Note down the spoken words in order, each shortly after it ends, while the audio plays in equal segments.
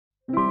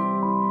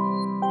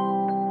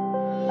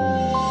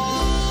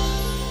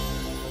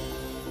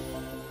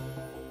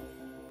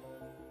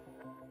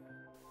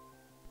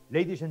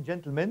Ladies and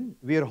gentlemen,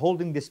 we are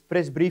holding this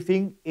press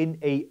briefing in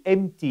an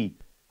empty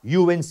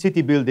UN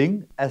city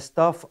building as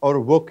staff are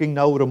working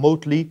now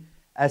remotely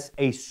as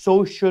a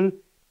social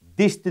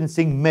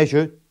distancing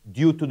measure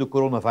due to the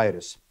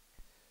coronavirus.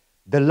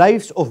 The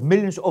lives of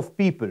millions of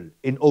people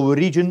in our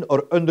region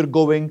are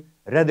undergoing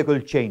radical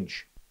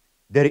change.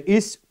 There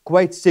is,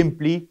 quite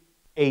simply,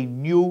 a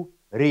new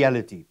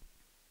reality.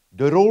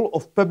 The role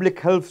of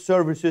public health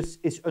services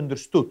is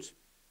understood.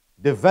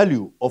 The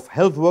value of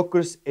health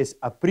workers is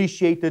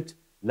appreciated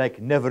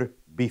like never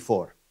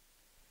before.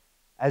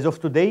 As of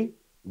today,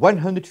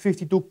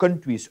 152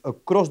 countries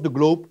across the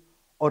globe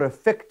are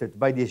affected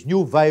by this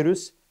new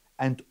virus,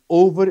 and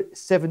over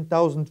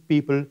 7,000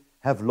 people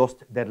have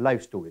lost their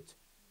lives to it.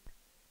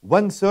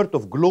 1/3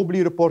 of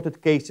globally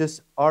reported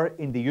cases are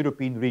in the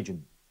European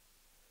region.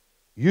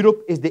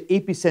 Europe is the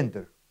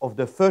epicenter of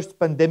the first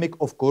pandemic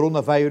of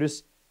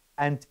coronavirus,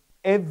 and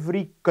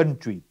every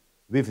country,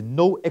 with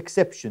no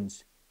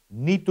exceptions,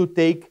 need to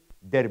take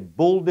their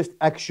boldest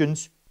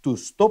actions to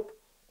stop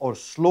or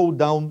slow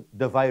down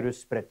the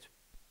virus spread.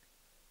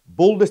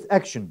 Boldest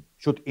action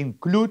should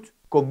include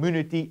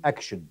community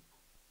action.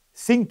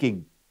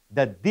 Thinking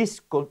that this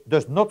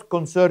does not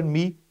concern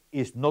me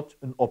is not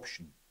an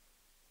option.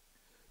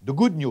 The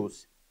good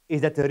news is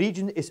that the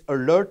region is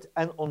alert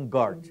and on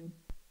guard.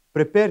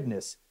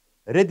 Preparedness,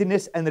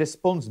 readiness and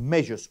response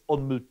measures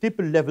on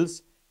multiple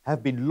levels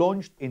have been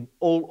launched in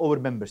all our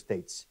member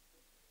states.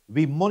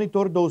 We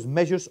monitor those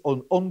measures on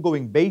an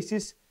ongoing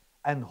basis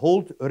and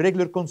hold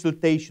regular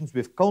consultations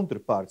with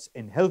counterparts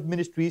in health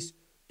ministries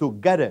to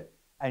gather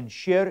and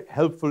share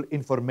helpful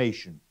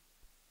information.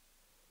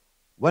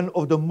 One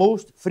of the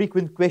most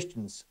frequent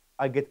questions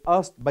I get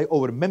asked by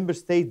our member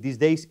states these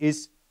days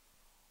is,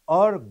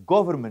 are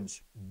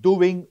governments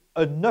doing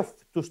enough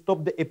to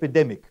stop the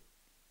epidemic?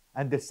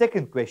 And the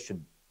second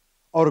question,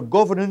 are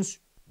governments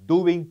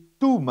doing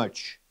too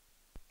much?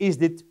 Is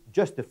it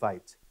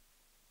justified?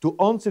 To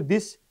answer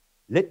this,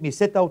 let me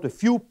set out a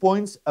few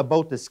points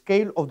about the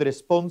scale of the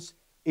response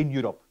in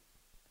Europe.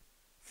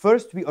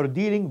 First, we are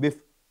dealing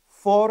with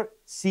 4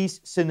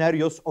 C's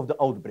scenarios of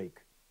the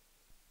outbreak.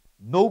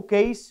 No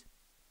case,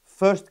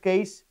 first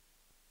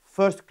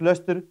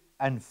cluster,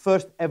 and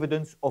first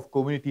evidence of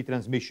community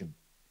transmission.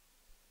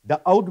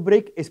 The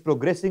outbreak is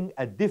progressing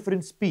at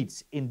different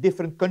speeds in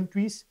different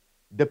countries,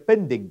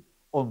 depending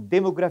on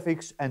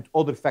demographics and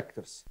other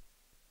factors.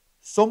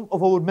 Some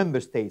of our member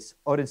states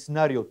are in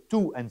scenario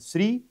 2 and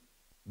 3,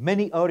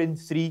 many are in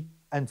 3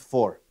 and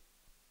 4.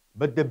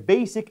 But the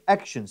basic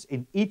actions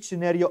in each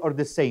scenario are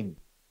the same,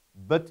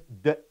 but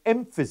the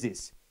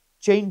emphasis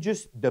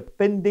changes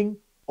depending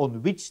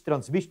on which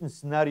transmission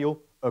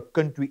scenario a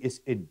country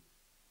is in.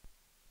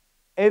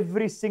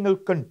 Every single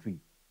country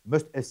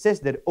must assess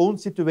their own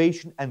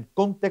situation and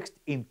context,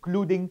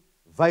 including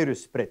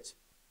virus spread,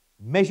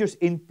 measures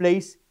in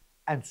place,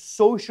 and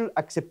social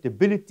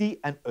acceptability,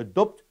 and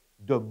adopt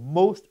the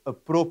most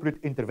appropriate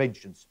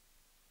interventions.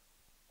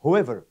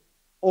 However,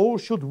 all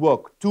should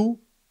work to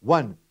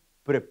 1.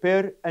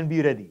 Prepare and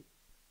be ready.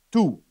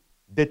 2.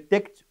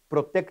 Detect,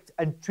 protect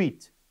and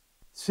treat.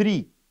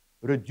 3.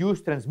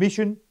 Reduce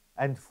transmission.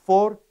 And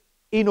 4.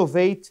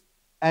 Innovate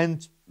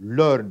and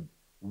learn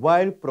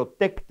while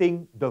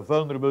protecting the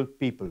vulnerable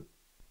people.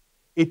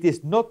 It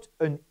is not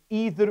an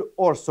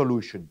either-or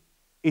solution.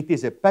 It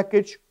is a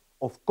package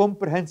of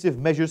comprehensive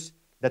measures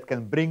that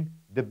can bring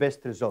the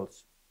best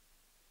results.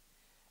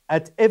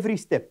 At every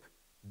step,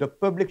 the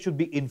public should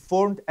be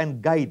informed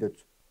and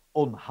guided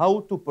on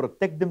how to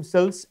protect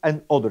themselves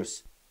and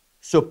others,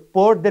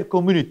 support their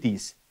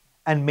communities,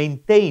 and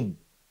maintain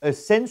a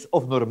sense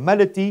of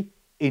normality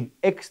in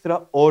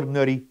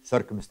extraordinary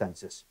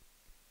circumstances.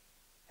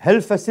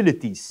 Health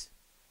facilities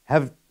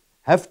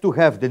have to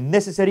have the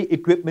necessary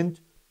equipment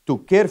to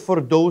care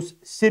for those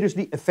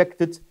seriously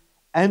affected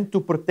and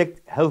to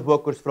protect health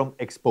workers from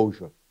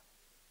exposure.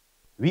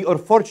 We are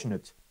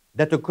fortunate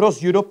that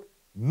across Europe,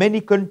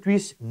 many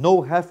countries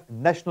now have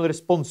national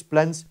response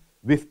plans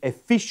with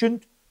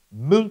efficient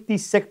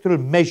multi-sectoral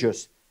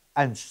measures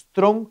and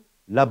strong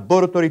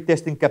laboratory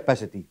testing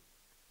capacity.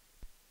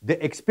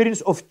 The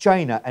experience of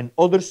China and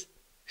others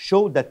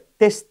show that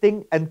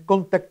testing and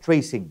contact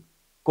tracing,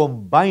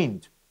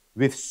 combined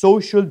with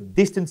social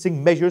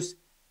distancing measures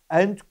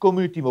and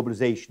community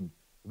mobilization,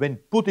 when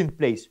put in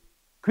place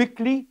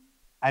quickly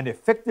and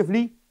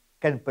effectively,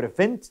 can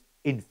prevent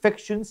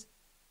infections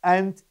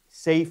and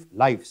save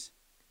lives.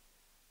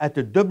 At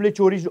the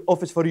WHO Regional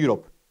Office for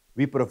Europe,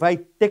 we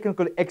provide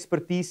technical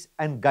expertise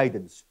and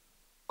guidance,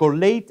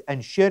 collate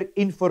and share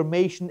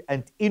information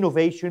and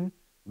innovation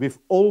with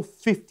all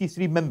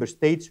 53 member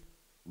states,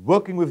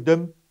 working with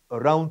them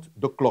around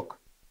the clock.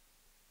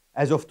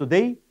 As of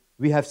today,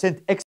 we have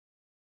sent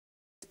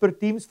expert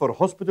teams for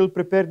hospital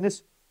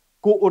preparedness,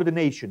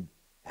 coordination,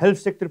 health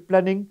sector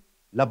planning,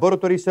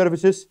 laboratory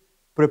services,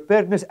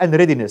 preparedness and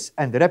readiness,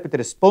 and rapid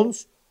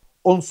response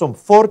on some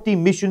 40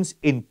 missions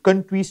in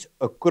countries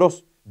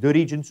across the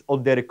regions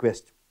on their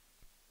request.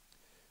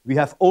 We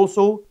have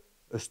also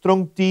a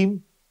strong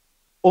team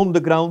on the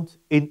ground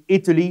in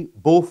Italy,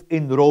 both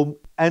in Rome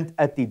and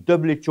at the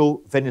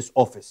WHO Venice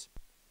office.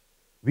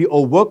 We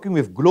are working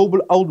with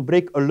global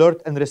outbreak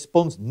alert and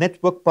response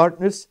network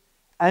partners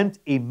and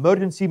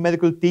emergency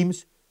medical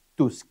teams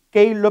to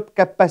scale up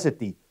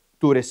capacity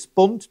to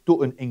respond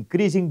to an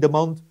increasing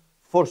demand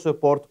for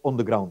support on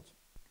the ground.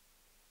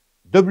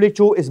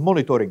 WHO is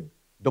monitoring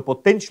the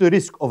potential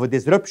risk of a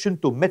disruption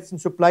to medicine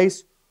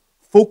supplies,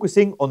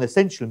 focusing on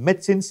essential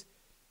medicines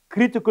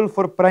critical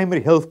for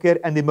primary healthcare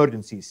and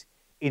emergencies,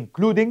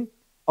 including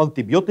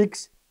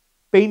antibiotics,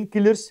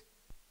 painkillers,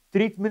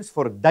 treatments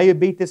for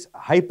diabetes,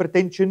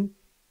 hypertension,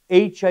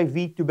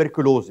 HIV,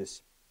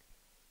 tuberculosis.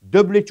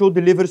 WHO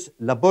delivers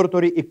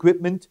laboratory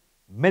equipment,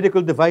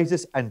 medical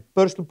devices, and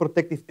personal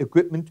protective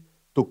equipment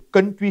to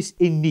countries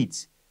in need.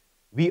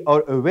 We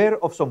are aware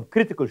of some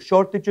critical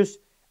shortages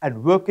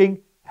and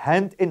working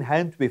hand in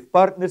hand with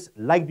partners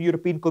like the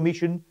European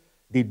Commission,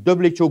 the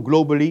WHO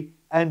globally,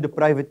 and the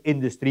private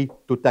industry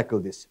to tackle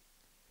this.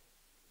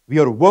 We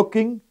are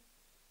working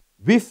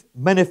with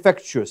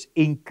manufacturers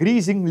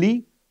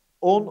increasingly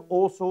on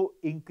also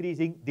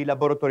increasing the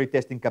laboratory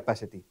testing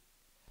capacity.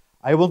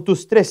 I want to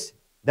stress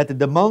that the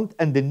demand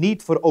and the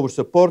need for our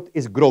support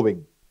is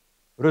growing.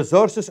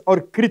 Resources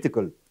are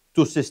critical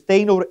to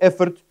sustain our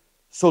effort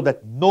so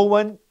that no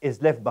one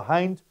is left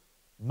behind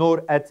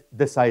nor at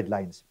the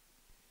sidelines.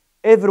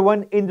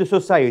 Everyone in the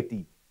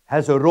society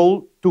has a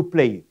role to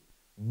play,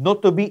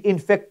 not to be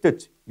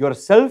infected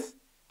yourself,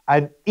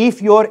 and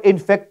if you are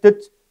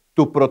infected,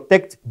 to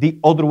protect the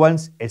other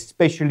ones,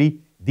 especially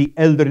the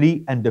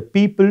elderly and the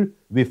people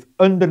with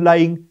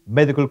underlying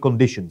medical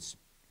conditions.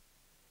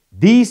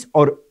 These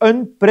are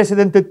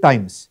unprecedented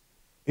times.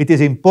 It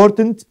is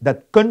important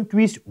that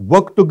countries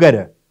work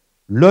together,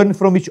 learn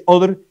from each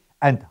other,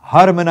 and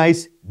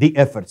harmonize the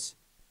efforts.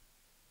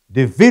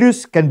 The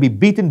virus can be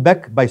beaten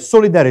back by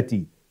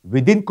solidarity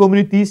within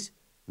communities,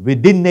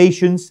 within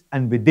nations,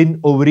 and within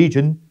our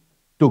region,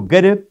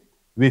 together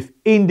with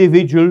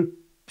individual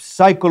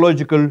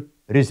psychological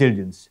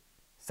resilience.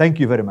 Thank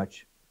you very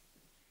much.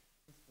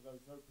 For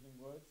those opening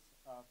words,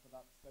 for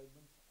that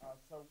statement.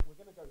 So we're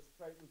going to go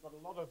straight. We've got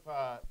a lot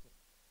of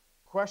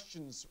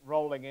questions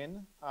rolling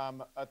in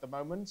at the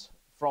moment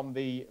from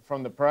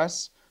the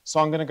press.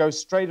 So I'm going to go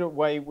straight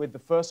away with the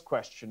first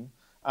question,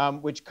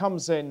 which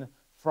comes in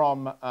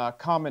from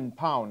Carmen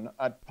Paun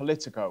at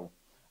Politico.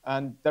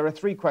 And there are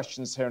three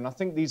questions here, and I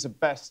think these are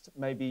best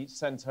maybe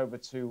sent over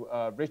to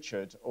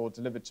Richard or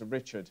delivered to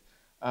Richard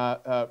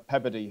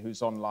Pebbody,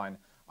 who's online.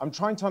 I'm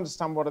trying to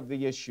understand what are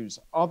the issues.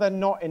 Are there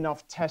not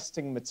enough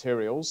testing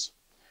materials?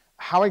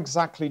 How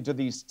exactly do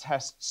these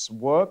tests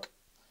work?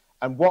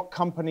 And what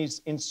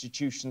companies,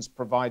 institutions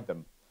provide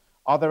them?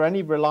 Are there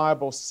any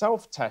reliable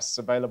self-tests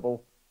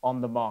available on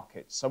the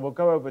market? So we'll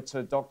go over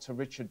to Dr.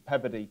 Richard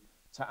Pebbody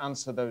to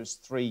answer those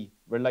three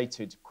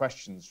related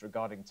questions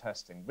regarding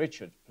testing.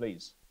 Richard,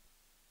 please.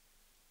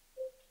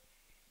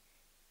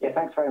 Yeah,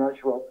 thanks very much,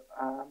 Rob.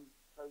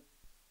 So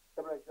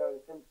WHO,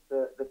 since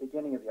the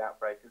beginning of the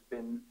outbreak, has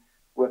been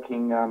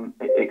working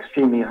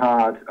extremely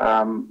hard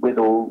with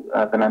all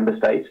the member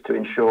states to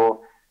ensure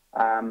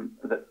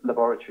that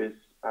laboratories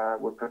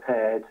were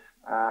prepared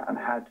and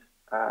had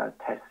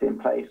tests in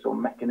place or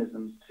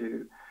mechanisms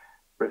to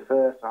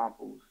refer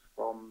samples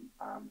from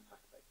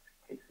suspect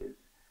cases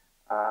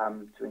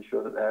to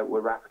ensure that they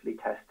were rapidly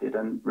tested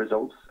and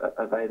results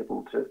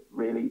available to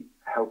really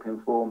help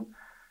inform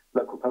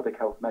local public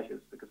health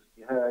measures, because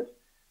you heard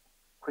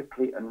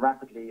quickly and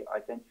rapidly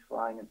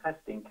identifying and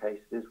testing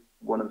cases is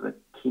one of the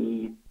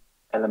key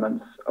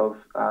elements of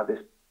this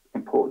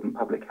important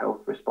public health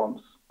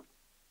response.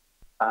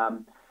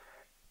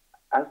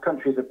 As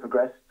countries have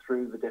progressed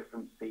through the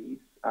different Cs,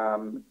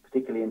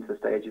 particularly into the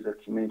stages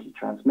of community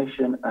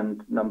transmission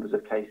and numbers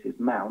of cases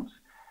mount,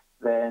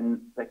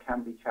 then there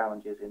can be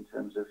challenges in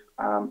terms of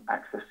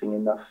accessing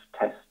enough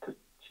tests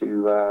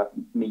to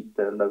meet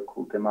the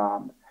local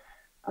demand.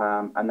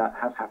 And that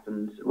has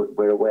happened,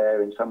 we're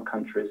aware, in some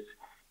countries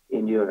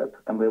in Europe,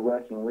 and we're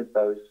working with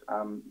those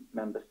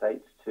member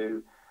states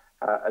to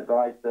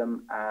advise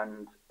them,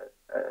 and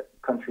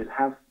countries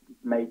have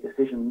made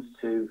decisions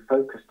to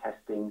focus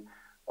testing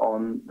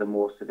on the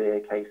more severe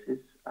cases.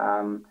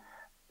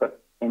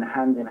 But in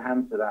hand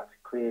to that,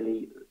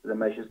 clearly the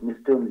measures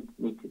still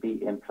need to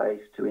be in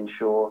place to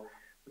ensure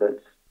that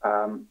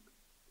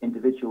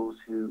individuals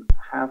who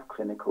have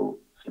clinical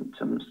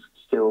symptoms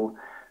still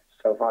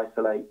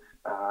self-isolate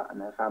and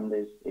their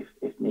families,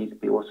 if needs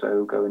be,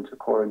 also go into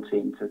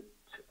quarantine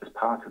as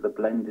part of the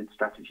blended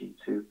strategy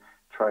to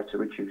try to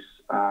reduce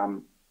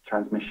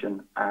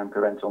transmission and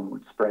prevent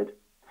onward spread.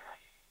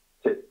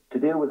 To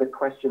deal with the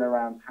question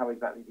around how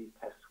exactly these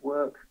tests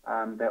work,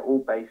 they're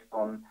all based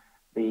on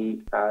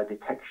the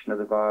detection of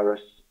the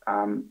virus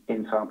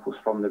in samples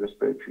from the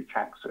respiratory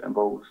tract. So it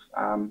involves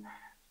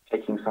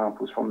taking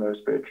samples from the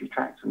respiratory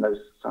tract, and those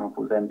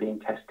samples then being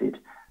tested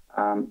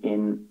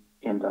in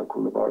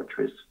local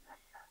laboratories.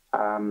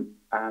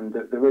 And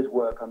there is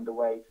work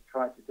underway to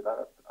try to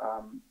develop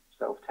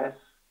self-tests.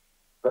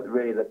 but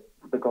really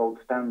the gold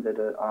standard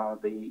are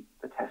the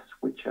tests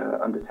which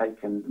are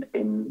undertaken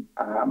in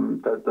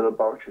the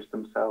laboratories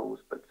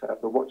themselves. But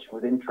we're watching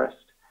with interest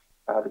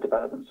the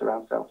developments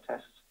around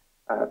self-tests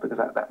because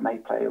that may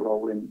play a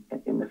role in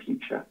the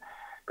future.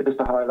 But just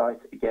to highlight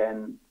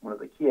again, one of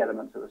the key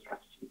elements of the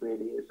strategy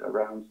really is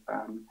around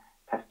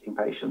testing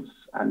patients,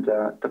 and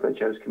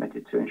WHO is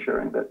committed to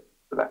ensuring that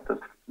does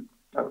happen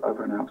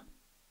over and out.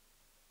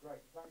 Great,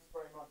 thanks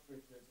very much,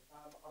 Richard.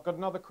 I've got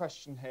another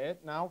question here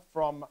now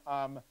from,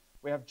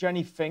 we have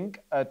Jenny Fink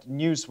at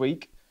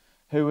Newsweek,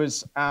 who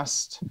has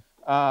asked,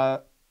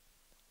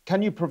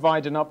 can you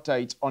provide an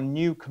update on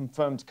new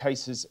confirmed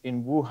cases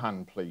in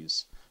Wuhan,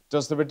 please?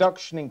 Does the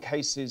reduction in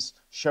cases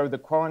show the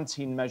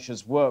quarantine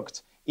measures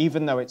worked,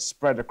 even though it's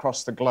spread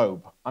across the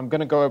globe? I'm going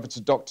to go over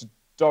to Dr.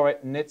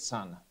 Dorit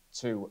Nitsan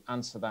to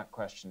answer that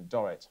question.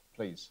 Dorit,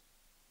 please.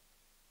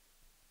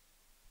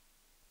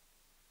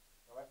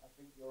 Dorit, I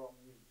think you're on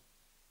mute.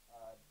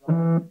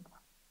 Dorit,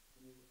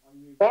 can you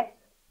unmute? Yes.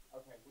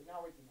 Okay, well,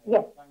 now we can hear you.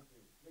 Yes. Thank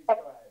you. Please go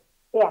ahead.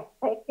 Yeah,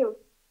 thank you.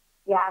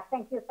 Yeah,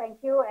 thank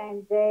you.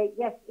 And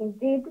yes,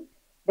 indeed,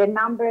 the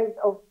number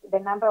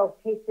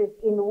of cases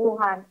in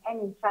Wuhan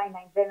and in China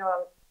in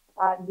general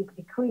are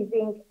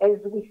decreasing as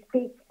we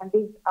speak, and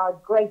these are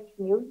great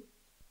news.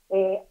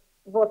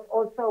 But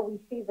also we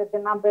see that the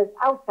numbers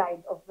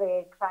outside of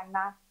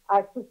China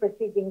are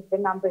superseding the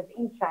numbers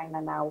in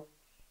China now.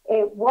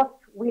 What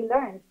we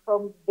learned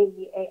from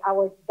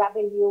our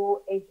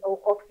WHO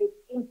office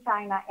in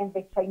China and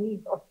the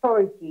Chinese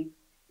authorities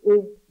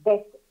is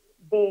that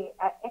the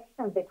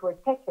actions that were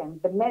taken,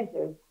 the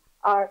measures,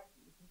 are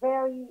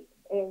very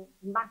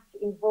much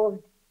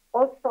involved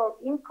also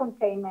in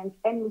containment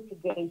and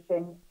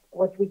mitigation,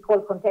 what we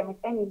call containment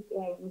and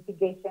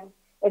mitigation,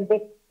 and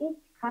that each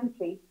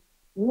country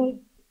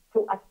needs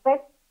to assess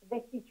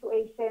the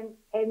situation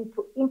and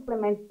to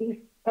implement these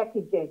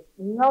packages.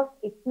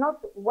 It's not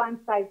one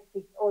size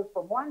fits all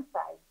from one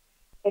side,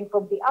 and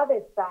from the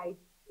other side,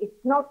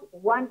 it's not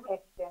one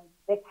action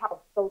that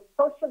helps. So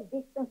social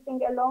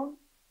distancing alone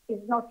is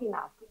not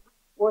enough.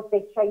 What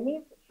the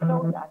Chinese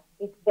showed us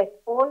is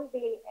that all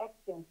the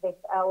actions that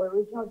our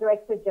regional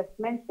director just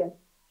mentioned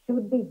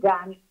should be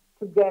done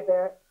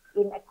together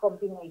in a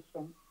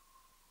combination.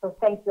 So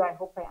thank you. I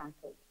hope I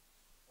answered.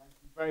 Thank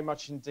you very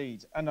much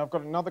indeed. And I've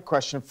got another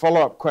question,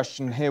 follow-up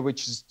question here,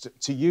 which is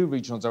to you,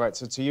 Regional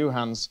Director, to you,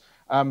 Hans.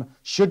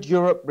 Should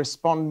Europe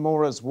respond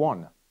more as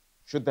one?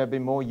 Should there be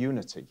more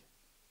unity?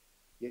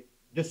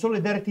 The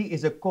solidarity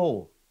is a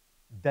call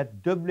that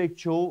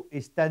WHO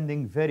is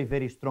standing very,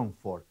 very strong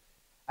for.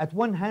 At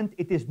one hand,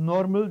 it is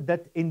normal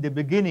that in the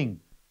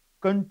beginning,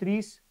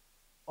 countries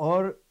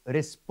are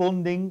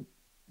responding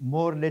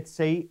more, let's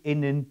say,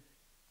 in an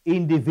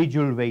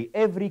individual way.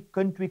 Every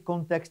country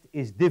context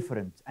is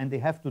different, and they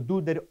have to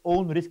do their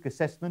own risk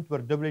assessment,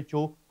 where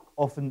WHO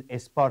often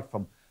is part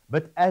from.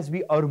 But as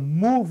we are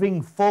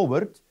moving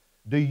forward,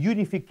 the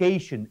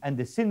unification and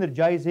the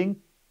synergizing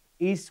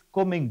is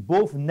coming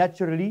both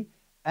naturally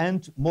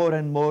and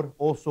more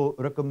also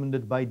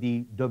recommended by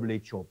the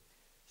WHO.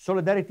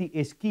 Solidarity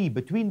is key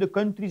between the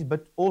countries,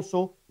 but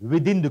also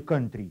within the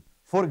country.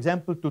 For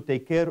example, to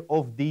take care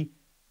of the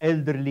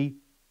elderly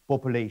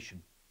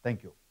population.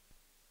 Thank you.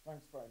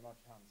 Thanks very much,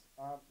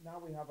 Hans.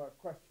 Now we have a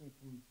question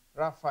from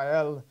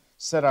Rafael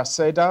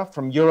Seraceda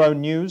from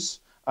Euronews.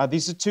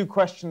 These are two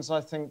questions,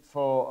 I think,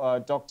 for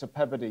Dr.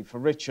 Pebede, for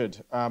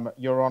Richard.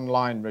 You're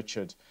online,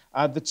 Richard.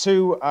 The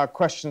two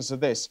questions are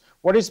this.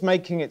 What is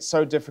making it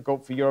so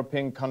difficult for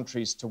European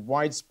countries to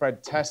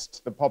widespread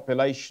test the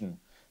population?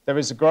 There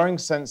is a growing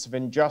sense of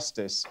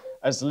injustice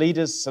as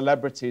leaders,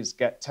 celebrities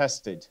get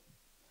tested.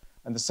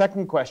 And the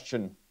second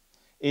question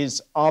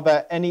is, are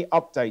there any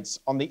updates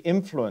on the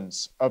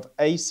influence of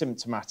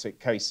asymptomatic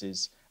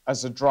cases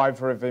as a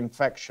driver of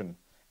infection?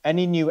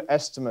 Any new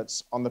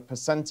estimates on the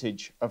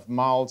percentage of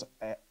mild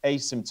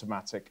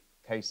asymptomatic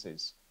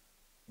cases?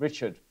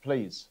 Richard,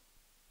 please.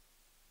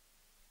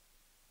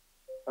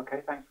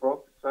 Okay, thanks,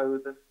 Rob. So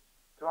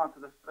to answer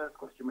the first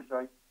question, which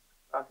I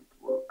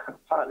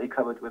partly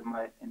covered with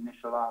my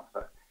initial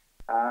answer,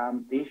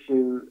 the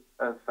issue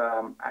of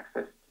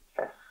access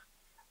to tests.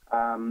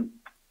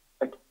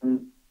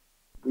 Again,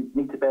 we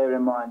need to bear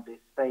in mind the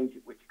stage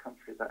at which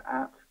countries are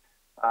at.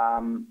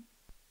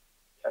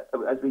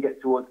 As we get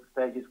towards the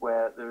stages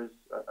where there is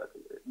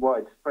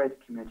widespread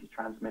community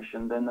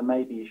transmission, then there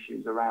may be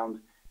issues around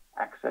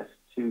access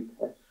to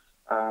tests.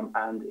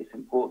 And it's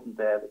important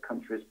there that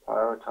countries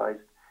prioritise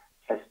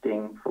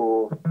testing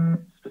for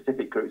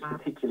specific groups,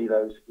 particularly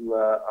those who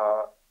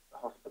are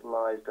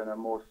hospitalised and are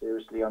more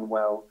seriously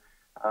unwell,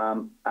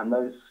 and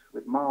those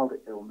with mild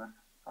illness.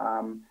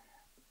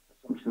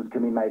 Assumptions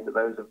can be made that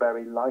those are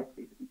very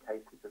likely to be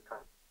cases of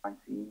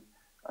COVID-19,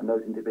 and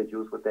those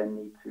individuals would then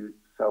need to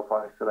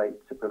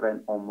self-isolate to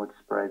prevent onward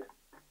spread.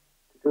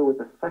 To deal with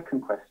the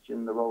second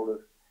question, the role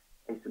of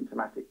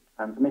asymptomatic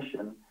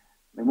transmission,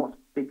 I mean, what's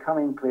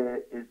becoming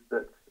clear is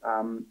that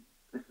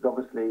this is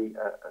obviously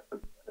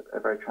a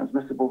very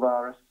transmissible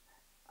virus,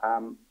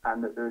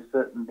 and that there is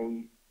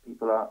certainly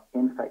people are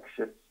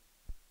infectious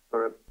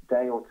for a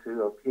day or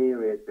two or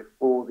period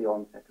before the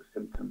onset of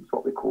symptoms,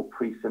 what we call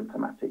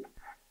pre-symptomatic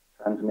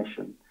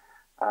transmission.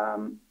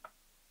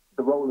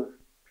 The role of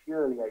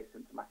purely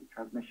asymptomatic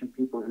transmission,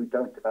 people who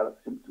don't develop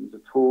symptoms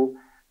at all,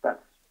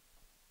 that's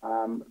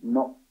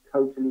not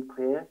totally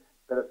clear,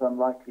 but it's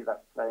unlikely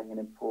that's playing an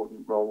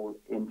important role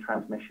in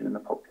transmission in the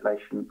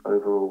population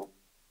overall.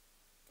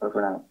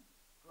 Over and out.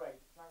 Great,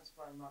 thanks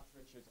very much,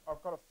 Richard.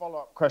 I've got a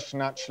follow-up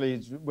question, actually,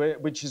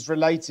 which is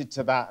related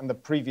to that and the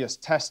previous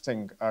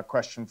testing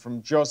question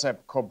from Josep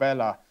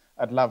Corbella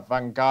at La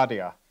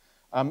Vanguardia.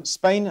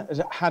 Spain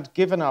had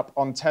given up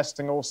on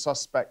testing all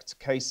suspect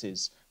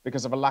cases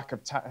because of a lack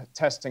of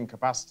testing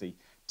capacity.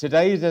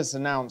 Today, it has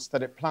announced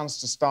that it plans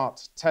to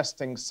start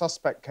testing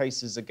suspect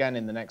cases again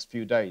in the next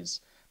few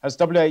days. Has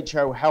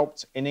WHO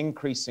helped in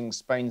increasing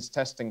Spain's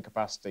testing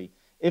capacity?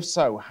 If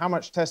so, how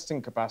much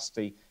testing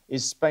capacity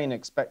is Spain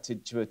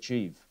expected to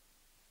achieve?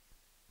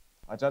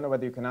 I don't know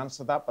whether you can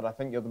answer that, but I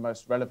think you're the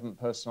most relevant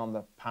person on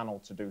the panel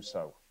to do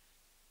so.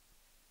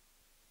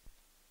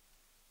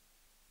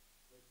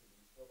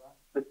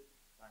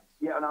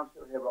 Yeah, and I'm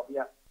still here, Rob.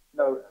 Yeah,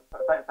 no,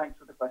 thanks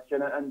for the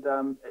question. And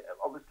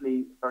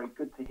obviously, very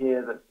good to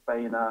hear that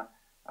Spain are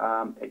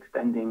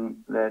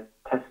extending their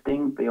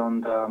testing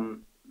beyond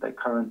their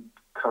current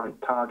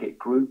target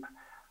group.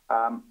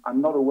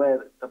 I'm not aware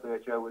that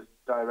WHO was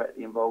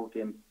directly involved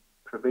in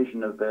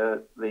provision of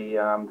the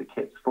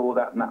kits for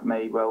that, and that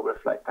may well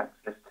reflect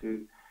access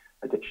to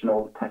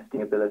additional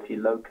testing ability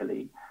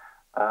locally.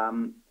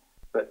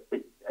 But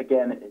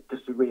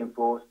just to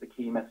reinforce the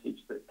key message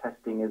that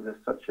testing is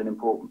such an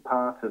important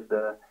part of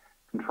the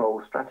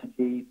control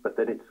strategy, but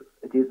that it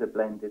is a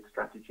blended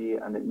strategy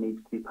and it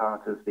needs to be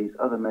part of these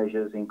other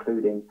measures,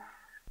 including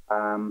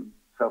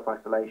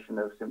self-isolation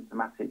of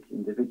symptomatic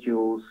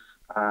individuals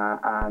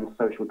and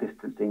social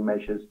distancing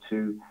measures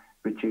to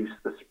reduce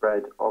the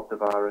spread of the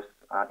virus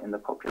in the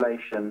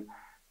population.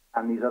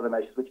 And these other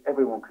measures, which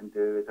everyone can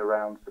do, is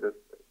around sort of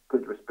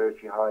good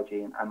respiratory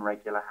hygiene and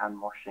regular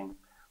hand washing.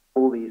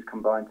 All these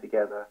combined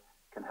together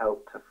can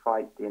help to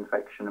fight the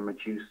infection and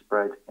reduce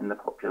spread in the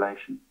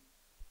population.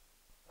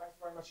 Thanks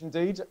very much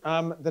indeed.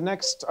 The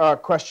next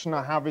question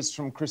I have is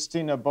from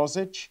Kristina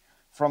Bozic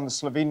from the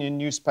Slovenian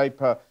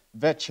newspaper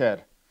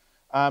Večer.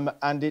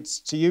 And it's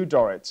to you,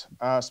 Dorit,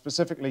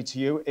 specifically to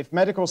you. If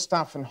medical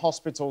staff and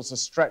hospitals are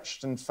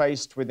stretched and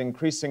faced with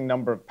increasing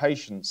number of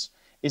patients,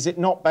 is it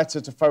not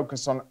better to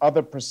focus on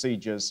other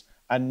procedures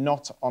and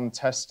not on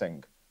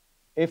testing?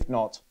 If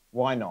not,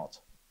 why not?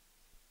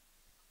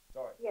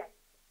 Dorit. Yes.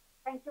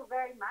 Thank you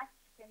very much.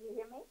 Can you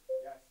hear me?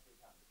 Yes, we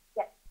can.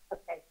 Yes.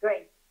 Okay,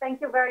 great.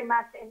 Thank you very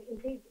much. And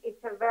indeed,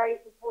 it's a very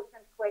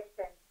important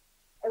question.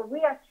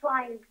 We are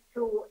trying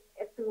to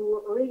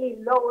really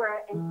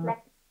lower and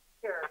flatten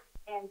the curve.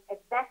 And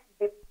that's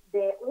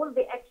all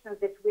the actions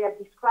that we are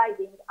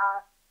describing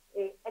are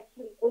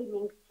actually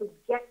aiming to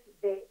get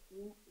the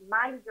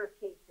milder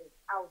cases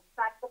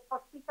outside the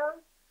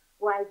hospitals,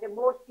 while the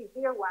more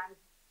severe ones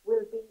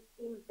will be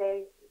in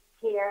the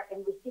care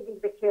and receiving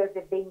the care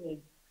that they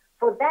need.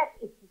 For that,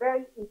 it's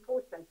very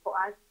important for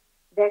us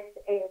that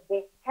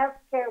the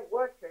healthcare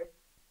workers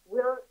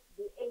will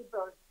be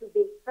able to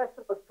be, first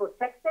of all,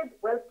 protected,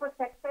 well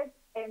protected,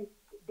 and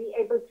be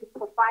able to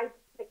provide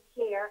the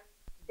care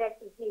that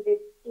is needed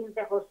in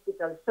the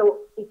hospital. So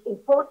it's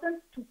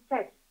important to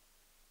test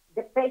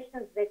the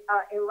patients that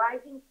are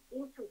arriving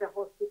into the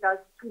hospitals,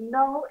 to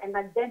know and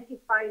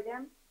identify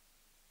them,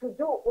 to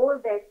do all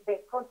the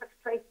contact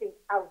tracing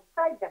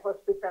outside the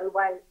hospital,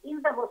 while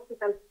in the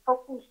hospital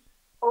focus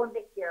on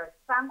the care.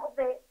 Some of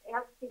the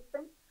health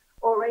systems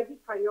already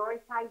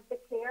prioritize the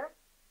care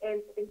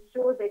and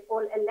ensure that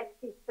all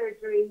elective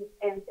surgeries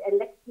and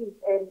elective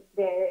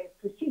the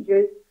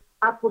procedures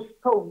are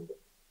postponed,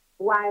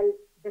 while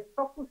the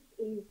focus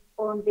is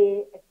on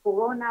the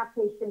corona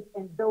patients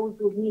and those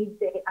who need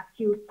the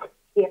acute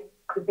care.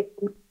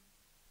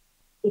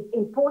 It's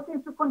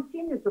important to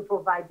continue to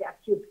provide the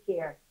acute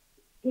care.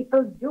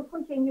 People do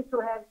continue to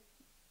have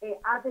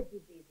other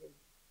diseases,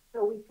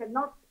 so we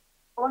cannot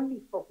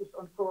only focus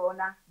on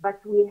corona, but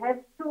we have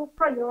to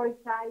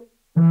prioritize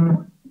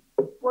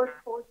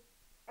workforce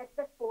at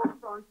the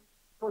forefront,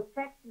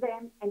 protect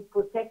them and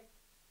protect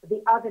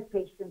the other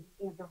patients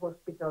in the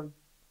hospital.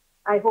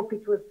 I hope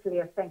it was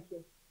clear. Thank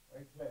you.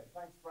 Very clear.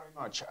 Thanks very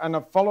much. And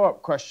a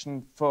follow-up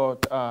question for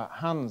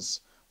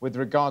Hans with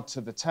regard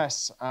to the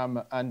tests,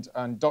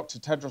 and Dr.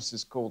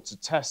 Tedros' call to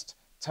test.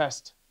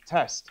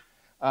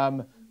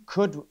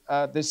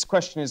 This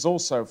question is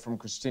also from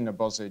Kristina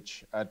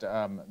Bozic at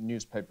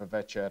newspaper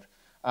Večer.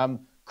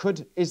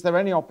 Is there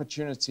any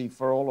opportunity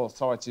for all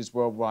authorities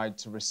worldwide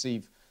to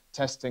receive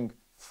testing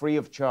free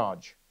of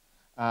charge?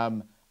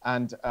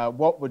 And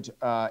what would,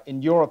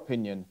 in your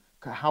opinion,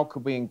 how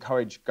could we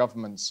encourage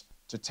governments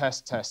to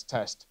test,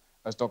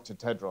 as Dr.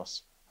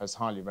 Tedros has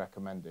highly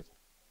recommended?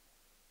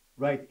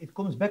 Right. It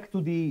comes back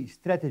to the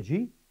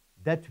strategy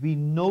that we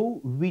know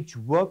which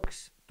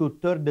works to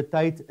turn the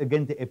tide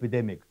against the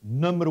epidemic.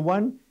 Number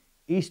one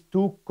is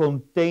to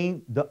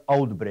contain the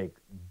outbreak.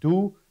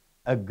 Do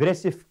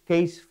aggressive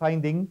case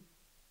finding,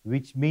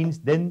 which means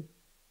then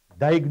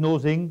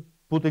diagnosing,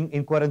 putting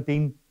in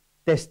quarantine,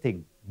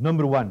 testing,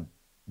 number one.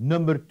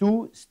 Number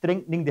two,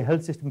 strengthening the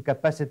health system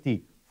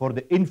capacity for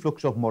the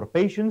influx of more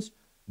patients.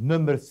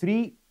 Number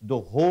three, the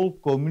whole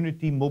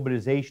community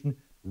mobilization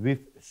with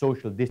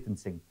social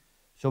distancing.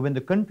 So when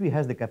the country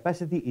has the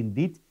capacity,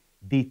 indeed,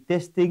 the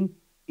testing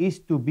is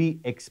to be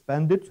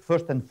expanded.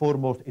 First and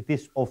foremost, it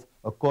is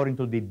according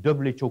to the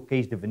WHO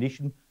case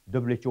definition.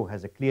 WHO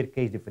has a clear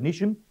case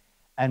definition.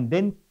 And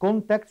then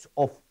contacts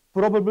of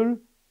probable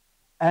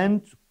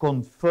and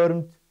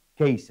confirmed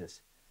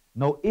cases.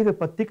 Now, if a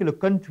particular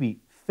country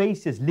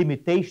faces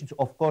limitations,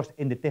 of course,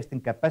 in the testing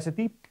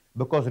capacity,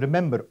 because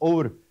remember,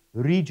 our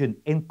region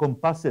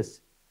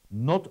encompasses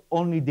not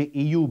only the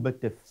EU,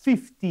 but the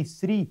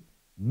 53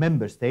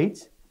 member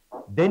states,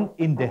 then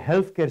in the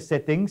healthcare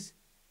settings,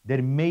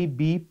 there may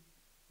be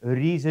a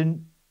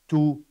reason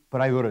to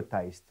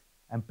prioritize.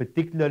 And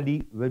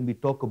particularly when we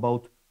talk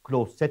about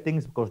closed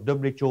settings, because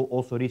WHO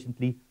also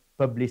recently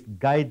published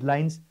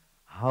guidelines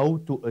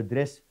how to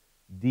address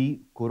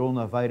the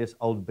coronavirus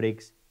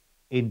outbreaks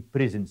in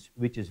prisons,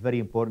 which is very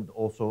important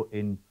also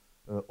in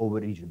our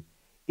region.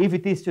 If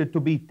it is to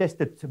be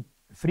tested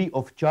free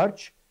of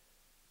charge,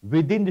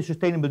 within the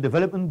Sustainable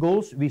Development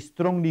Goals, we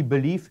strongly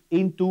believe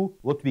into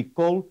what we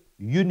call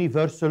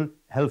universal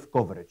health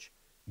coverage.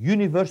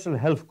 Universal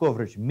health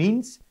coverage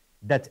means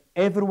that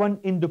everyone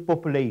in the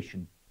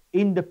population,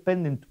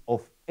 independent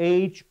of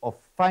age, of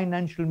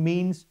financial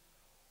means,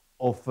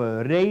 of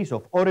race,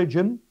 of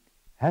origin,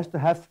 has to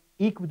have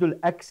equal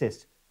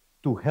access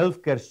to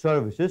healthcare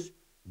services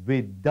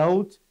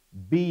without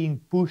being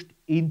pushed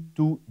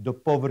into the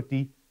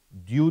poverty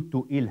due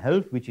to ill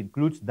health, which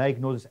includes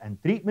diagnosis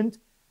and treatment.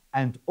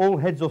 And all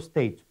heads of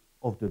state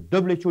of the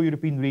WHO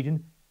European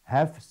region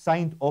have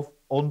signed off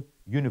on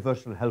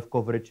universal health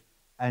coverage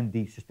and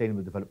the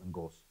Sustainable Development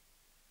Goals.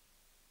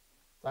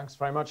 Thanks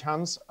very much,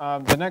 Hans.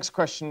 The next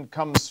question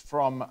comes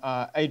from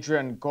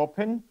Adrian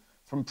Gorpin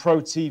from Pro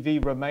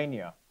TV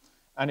Romania.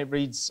 And it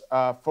reads,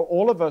 for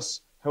all of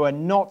us who are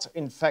not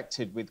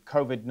infected with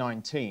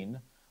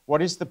COVID-19,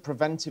 what is the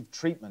preventive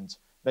treatment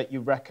that you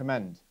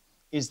recommend?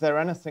 Is there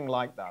anything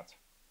like that?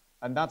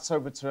 And that's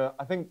over to,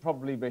 I think,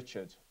 probably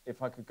Richard.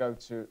 If I could go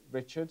to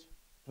Richard,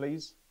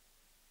 please.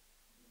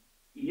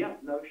 Yeah,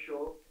 no,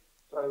 sure.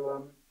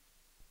 So,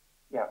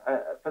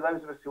 for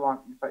those of us who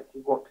aren't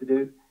infected, what to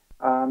do?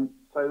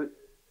 So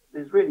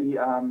there's really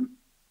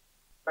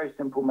very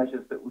simple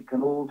measures that we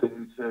can all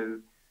do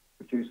to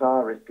reduce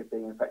our risk of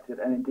being infected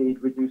and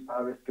indeed reduce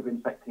our risk of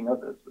infecting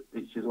others,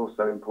 which is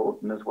also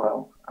important as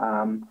well.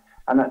 And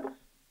that's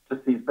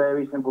just these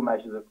very simple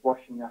measures of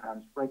washing your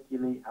hands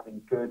regularly,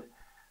 having good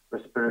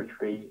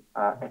respiratory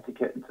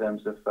etiquette in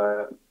terms of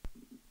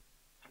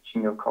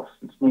touching your coughs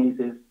and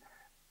sneezes,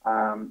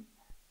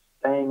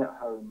 staying at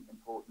home,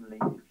 importantly,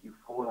 if you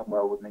fall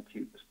unwell with an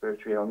acute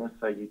respiratory illness,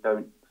 so you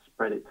don't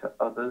spread it to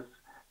others.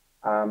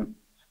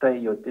 Stay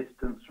your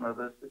distance from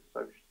others, this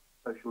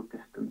social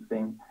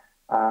distancing,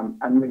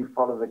 and really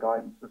follow the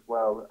guidance as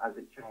well as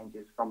it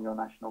changes from your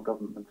national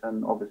government.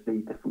 And obviously,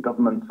 different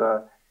governments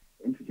are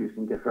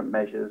introducing different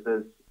measures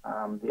as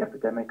the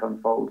epidemic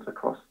unfolds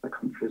across the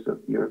countries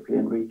of the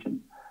European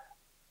region.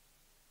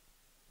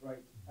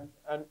 Right.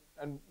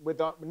 And with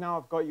that, now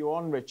I've got you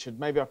on, Richard,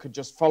 maybe I could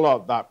just follow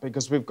up that,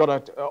 because we've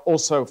got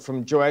also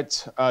from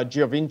Joette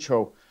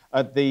Giovinco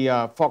at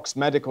the Fox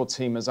Medical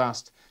team has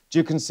asked, do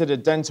you consider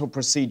dental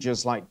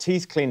procedures like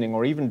teeth cleaning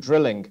or even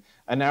drilling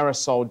an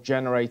aerosol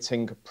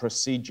generating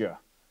procedure?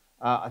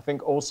 I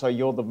think also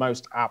you're the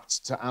most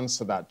apt to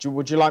answer that.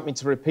 Would you like me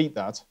to repeat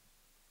that?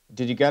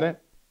 Did you get it?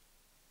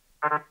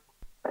 I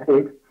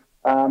did.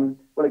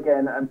 Well,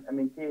 again, I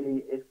mean,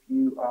 clearly, if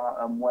you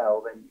are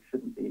unwell, then you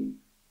shouldn't be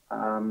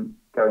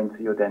going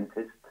to your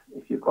dentist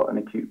if you've got an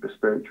acute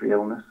respiratory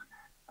illness.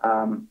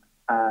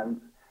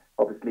 And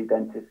obviously,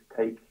 dentists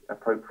take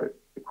appropriate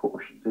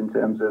precautions in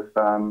terms of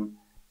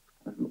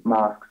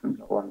masks and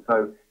so on.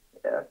 So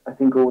I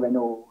think all in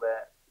all,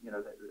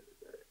 the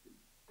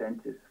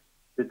dentists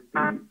should be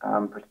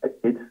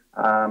protected,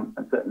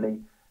 and certainly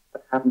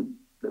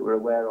that we're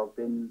aware of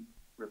been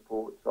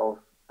reports of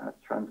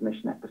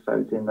transmission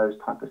episodes in those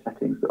type of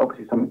settings. But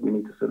obviously something we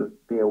need to sort of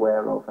be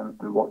aware of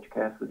and watch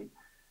carefully.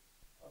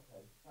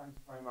 Okay,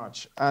 thanks very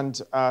much.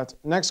 And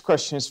next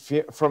question is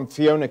from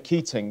Fiona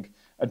Keating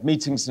at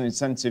Meetings and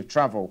Incentive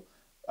Travel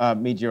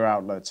media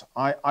outlet.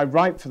 I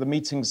write for the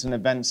meetings and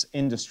events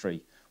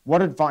industry.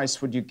 What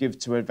advice would you give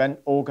to event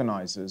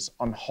organizers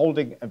on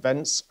holding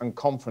events and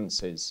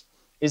conferences?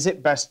 Is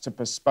it best to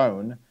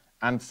postpone,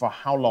 and for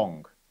how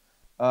long?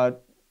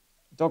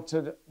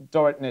 Dr.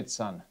 Dorrit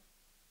Nitsan,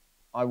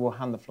 I will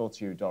hand the floor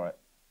to you, Dorrit.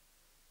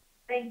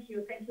 Thank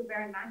you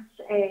very much.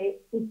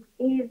 It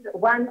is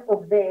one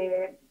of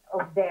the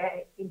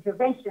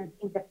interventions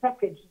in the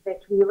package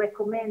that we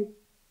recommend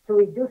to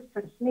reduce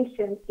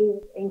transmission.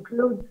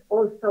 Includes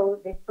also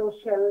the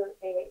social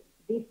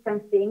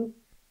distancing,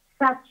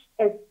 such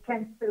as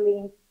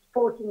cancelling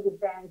sporting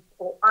events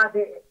or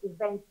other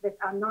events that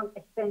are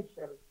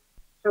non-essential.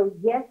 So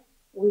yes,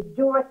 we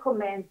do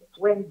recommend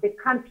when the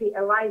country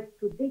arrives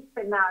to this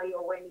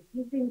scenario, when it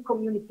is in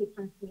community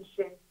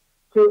transmission,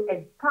 to,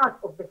 as part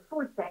of the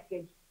full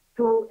package,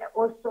 to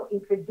also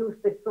introduce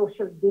the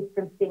social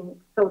distancing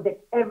so that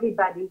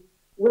everybody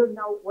will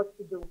know what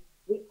to do.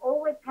 We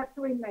always have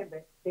to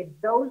remember that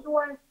those who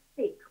are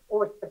sick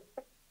or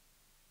suspected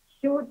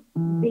should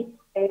be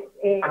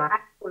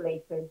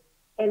isolated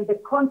and the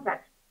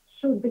contact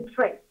should be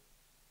traced.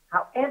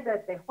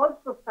 However, the whole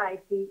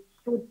society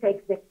should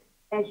take the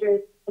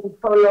measures and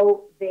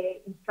follow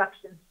the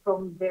instructions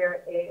from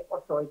their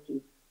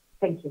authorities.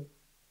 Thank you.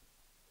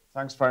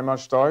 Thanks very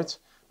much, Dorit.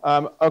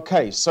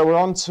 Okay, so we're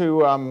on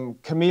to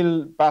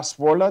Camille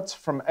Bass-Warlett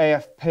from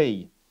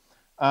AFP.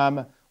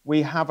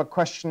 We have a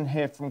question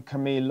here from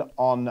Camille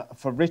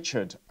for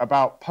Richard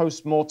about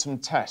post-mortem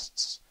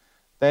tests.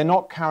 They're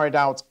not carried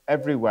out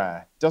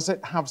everywhere. Does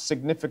it have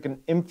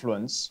significant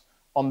influence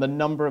on the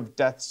number of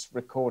deaths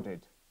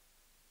recorded?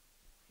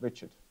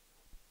 Richard.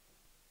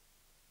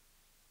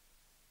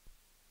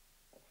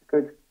 That's a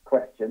good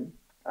question.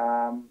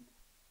 To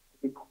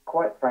be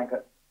quite frank,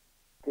 it's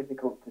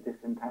difficult to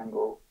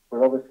disentangle.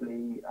 But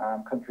obviously,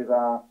 countries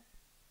are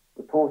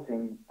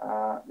reporting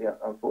the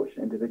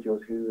unfortunate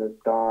individuals who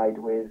have died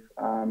with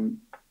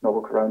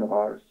novel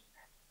coronavirus.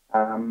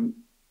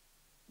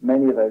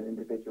 Many of those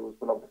individuals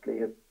will obviously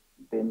have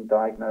been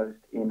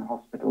diagnosed in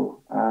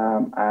hospital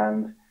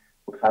and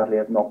will sadly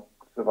have not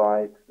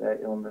survived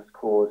their illness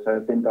cause, so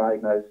have been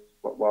diagnosed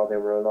while they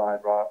were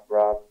alive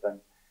rather than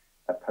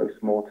at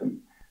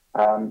post-mortem.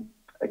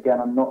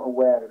 Again, I'm not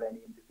aware of any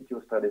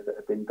individual studies that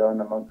have been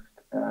done amongst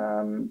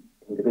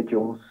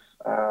individuals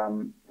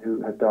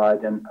who have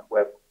died and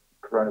where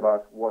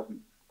coronavirus wasn't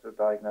sort of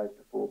diagnosed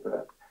before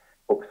birth,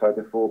 or so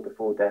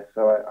before death.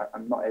 So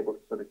I'm not able to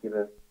sort of give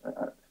a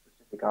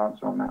specific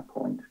answer on that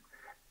point.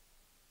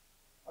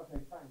 Okay,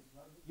 thanks.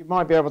 You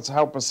might be able to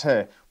help us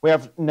here. We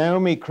have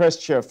Naomi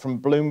Christia from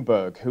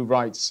Bloomberg who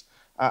writes,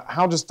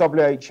 how does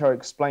WHO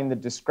explain the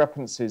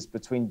discrepancies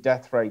between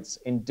death rates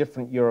in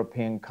different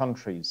European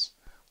countries?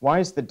 Why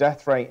is the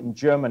death rate in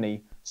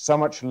Germany so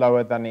much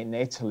lower than in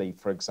Italy,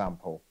 for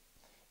example?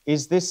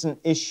 Is this an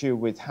issue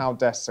with how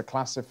deaths are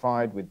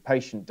classified, with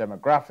patient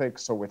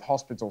demographics, or with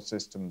hospital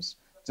systems?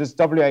 Does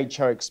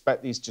WHO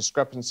expect these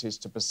discrepancies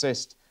to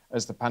persist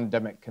as the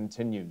pandemic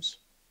continues?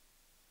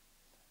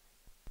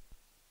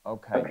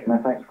 Okay. No,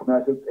 thanks.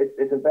 No,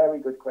 it's a very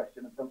good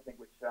question and something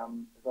which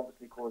is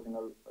obviously causing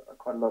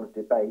quite a lot of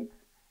debate.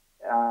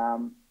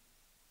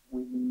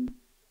 We,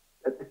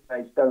 at this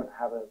stage, don't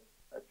have a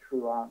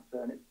true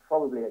answer, and it's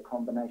probably a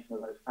combination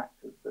of those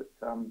factors that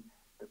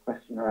the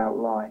questioner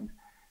outlined.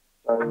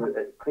 So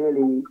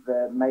clearly,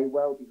 there may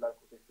well be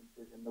local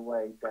differences in the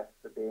way deaths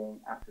are being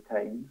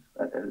ascertained,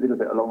 a little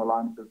bit along the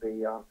lines of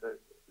the answer,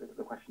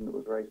 the question that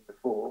was raised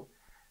before.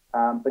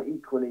 But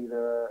equally,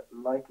 there are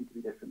likely to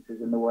be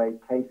differences in the way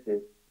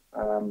cases,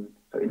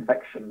 so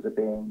infections, are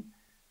being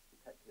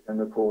detected and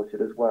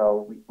reported as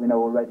well. We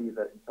know already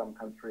that in some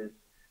countries,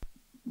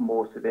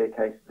 more severe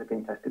cases are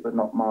being tested, but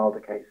not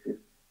milder cases.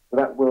 So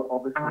that will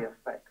obviously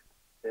affect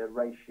the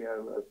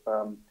ratio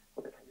of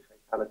or the case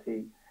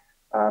fatality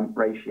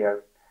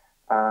ratio.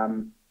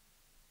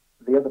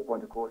 The other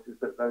point, of course, is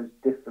that those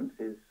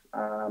differences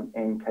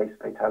in case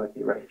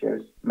fatality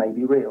ratios may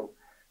be real,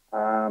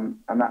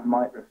 and that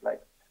might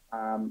reflect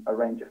a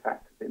range of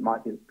factors. It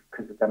might be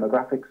because the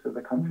demographics of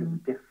the countries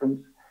are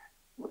different.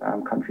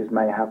 Countries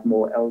may have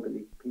more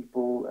elderly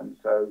people, and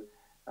so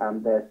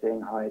they're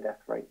seeing higher death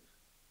rates.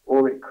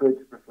 Or it could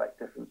reflect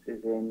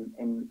differences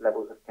in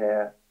levels of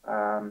care,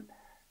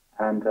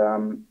 and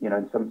you know,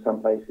 in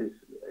some places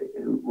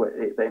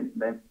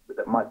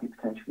that might be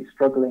potentially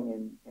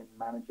struggling in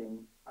managing,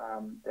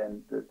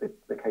 then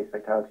the case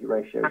fatality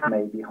ratios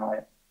may be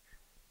higher.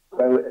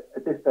 So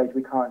at this stage,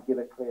 we can't give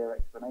a clear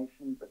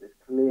explanation, but it's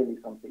clearly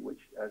something which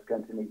is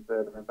going to need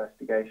further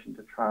investigation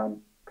to try and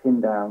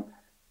pin down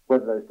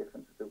whether those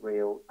differences are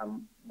real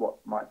and what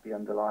might be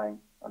underlying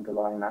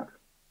that.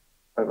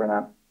 Over and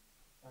out.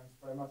 Thanks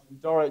very much. And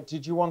Dora,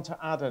 did you want to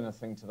add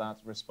anything to that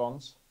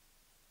response?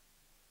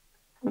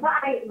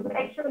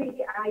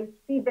 I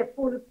see the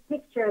full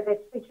picture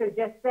that Richard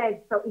just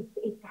said. So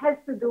it has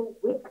to do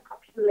with the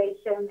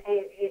population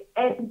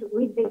and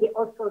with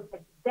also the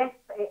death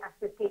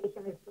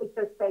association, as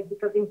Richard said,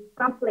 because in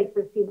some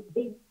places, in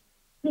these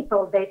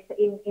people that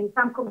in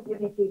some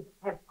communities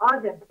have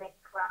other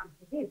background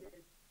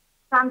diseases,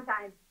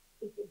 sometimes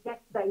it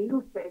gets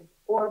diluted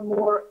or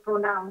more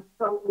pronounced.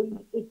 So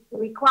it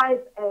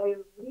requires a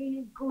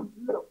really good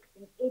look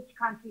in each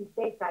country's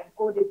data in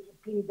order to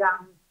pin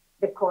down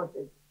the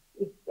causes.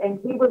 And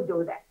we will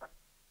do that.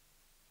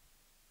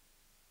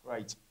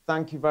 Great.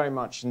 Thank you very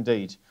much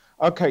indeed.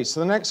 Okay, so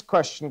the next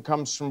question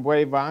comes from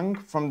Wei Wang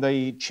from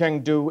the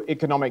Chengdu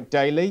Economic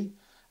Daily.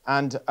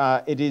 And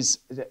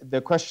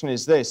the question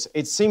is this: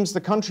 it seems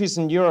the countries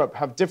in Europe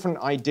have different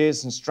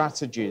ideas and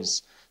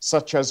strategies,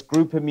 such as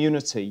group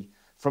immunity,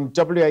 from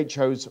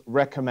WHO's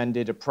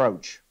recommended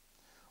approach.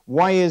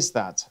 Why is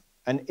that?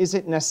 And is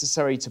it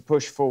necessary to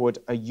push forward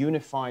a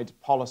unified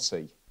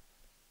policy?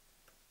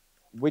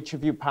 which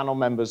of you panel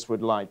members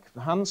would like?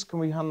 Hans, can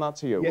we hand that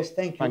to you? Yes,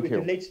 thank you. It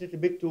relates a little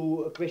bit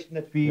to a question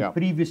that we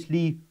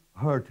previously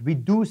heard. We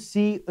do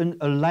see an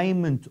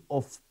alignment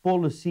of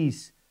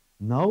policies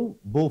now,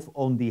 both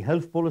on the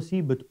health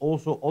policy, but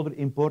also other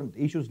important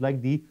issues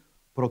like the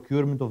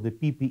procurement of the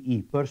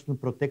PPE, personal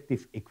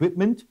protective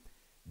equipment.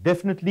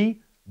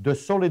 Definitely, the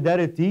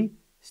solidarity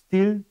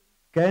still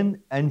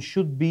can and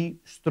should be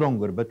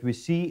stronger, but we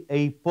see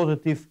a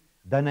positive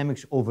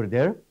dynamics over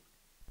there.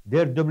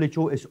 There,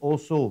 WHO is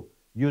also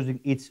using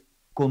its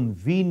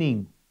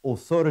convening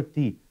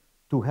authority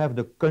to have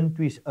the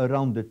countries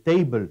around the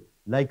table,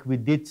 like we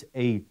did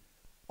a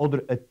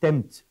other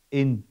attempt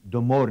in the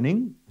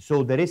morning.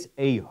 So there is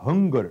a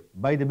hunger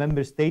by the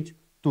member states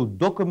to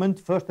document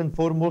first and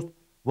foremost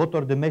what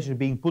are the measures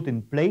being put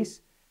in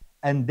place,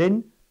 and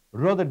then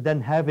rather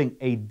than having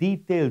a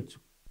detailed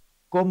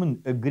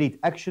common agreed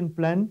action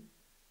plan,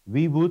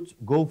 we would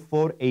go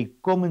for a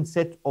common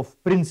set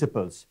of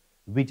principles,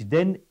 which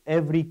then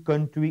every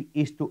country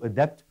is to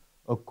adapt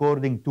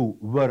according to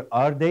where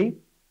are they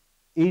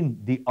in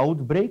the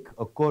outbreak,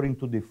 according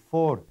to the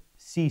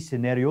 4C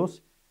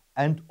scenarios,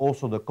 and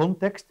also the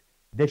context.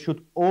 There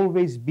should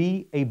always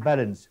be a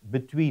balance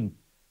between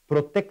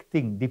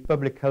protecting the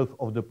public health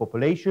of the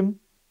population,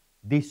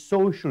 the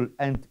social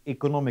and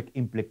economic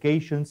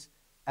implications,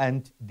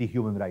 and the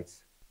human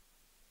rights.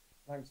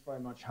 Thanks very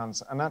much,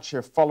 Hans. And actually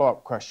a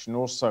follow-up question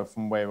also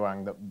from Wei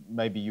Wang that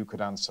maybe you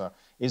could answer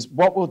is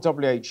what will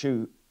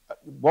WHO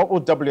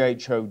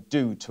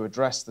do to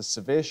address the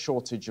severe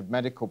shortage of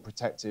medical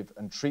protective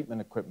and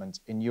treatment equipment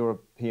in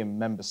European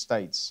member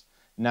states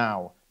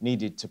now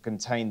needed to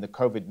contain the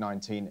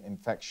COVID-19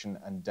 infection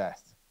and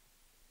death?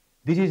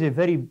 This is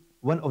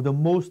one of the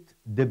most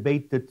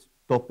debated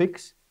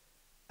topics,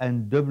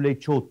 and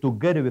WHO,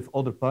 together with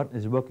other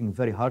partners, is working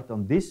very hard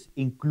on this,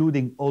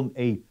 including on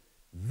a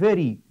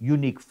very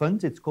unique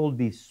fund. It's called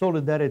the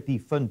Solidarity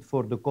Fund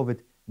for the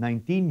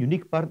COVID-19,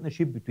 unique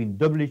partnership between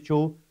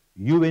WHO,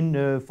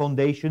 UN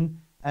Foundation,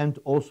 and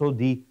also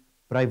the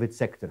private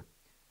sector.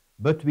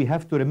 But we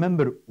have to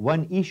remember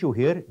one issue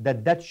here,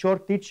 that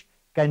shortage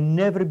can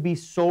never be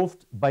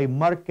solved by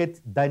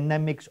market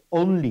dynamics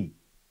only.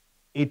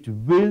 It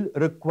will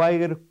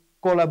require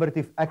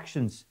collaborative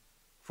actions.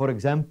 For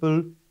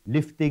example,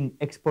 lifting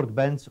export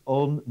bans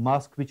on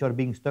masks which are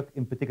being stuck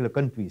in particular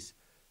countries.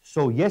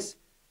 So yes,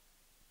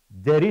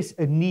 there is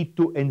a need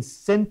to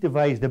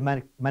incentivize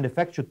the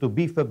manufacturer to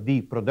beef up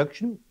the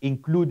production,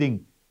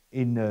 including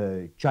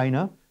in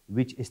China,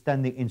 which is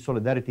standing in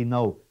solidarity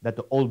now that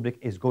the outbreak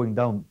is going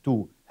down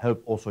to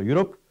help also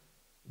Europe.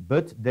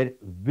 But there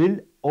will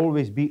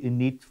always be a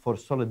need for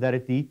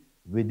solidarity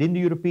within the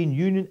European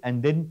Union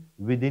and then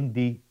within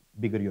the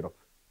bigger Europe.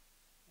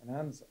 And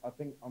Hans, I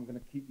think I'm going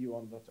to keep you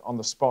on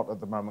the spot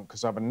at the moment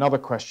because I have another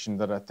question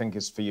that I think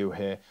is for you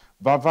here.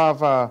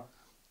 Vavava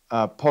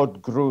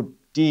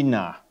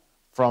Podgrudina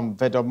from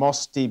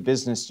Vedomosti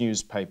business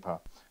newspaper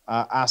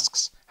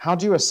asks, how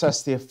do you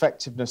assess the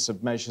effectiveness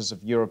of measures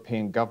of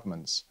European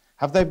governments?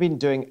 Have they been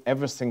doing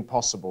everything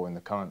possible in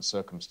the current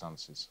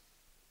circumstances?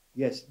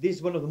 Yes, this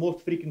is one of the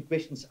most frequent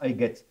questions I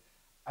get.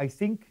 I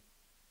think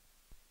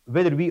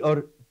whether we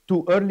are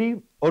too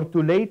early or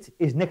too late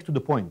is next to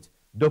the point.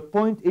 The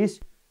point is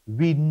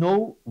we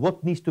know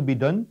what needs to be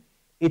done.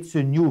 It's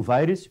a new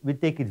virus. We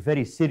take it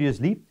very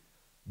seriously.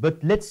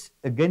 But let's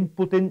again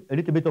put in a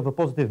little bit of a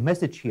positive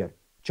message here.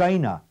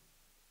 China,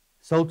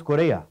 South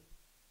Korea,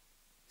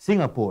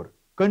 Singapore,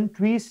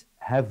 countries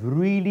have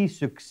really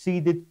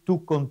succeeded to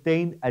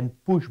contain and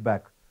push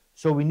back.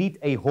 So we need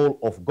a whole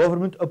of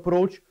government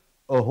approach,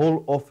 a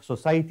whole of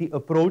society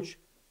approach.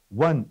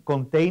 1,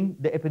 contain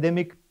the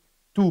epidemic.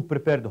 2,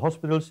 prepare the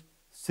hospitals.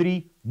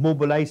 3,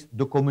 mobilize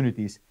the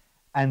communities.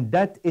 And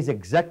that is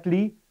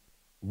exactly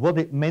what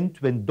it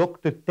meant when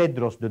Dr.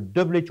 Tedros, the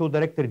WHO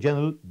Director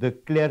General,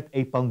 declared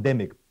a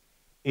pandemic.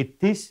 It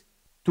is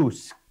to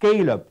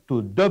scale up,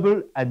 to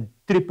double and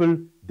triple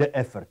the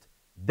effort.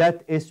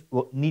 That is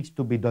what needs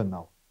to be done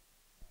now.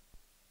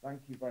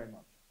 Thank you very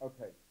much.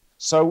 Okay.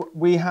 So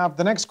we have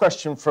the next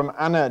question from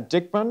Anna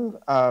Dickman,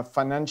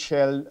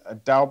 Financial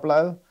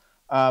Dagblad,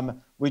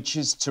 which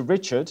is to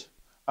Richard.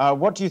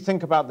 What do you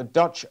think about the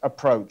Dutch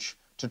approach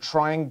to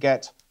try and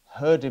get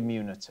herd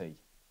immunity?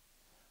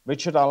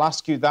 Richard, I'll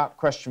ask you that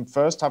question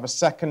first. I have a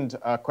second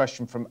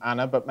question from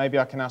Anna, but maybe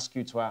I can ask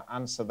you to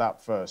answer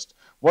that first.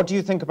 What do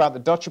you think about the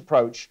Dutch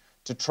approach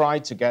to try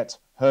to get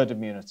herd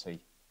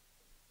immunity?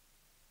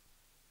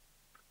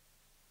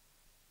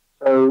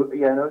 So,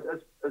 yeah, no,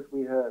 as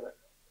we heard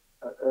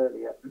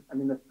earlier, I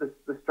mean,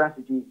 the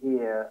strategy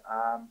here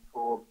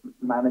for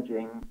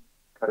managing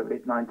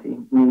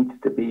COVID-19 needs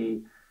to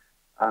be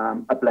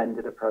a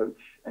blended approach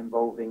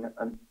involving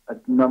a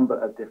number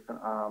of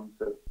different arms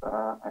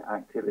of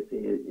activity.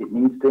 It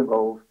needs to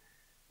involve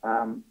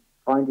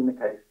finding the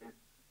cases,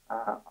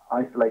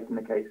 isolating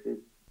the cases,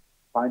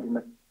 finding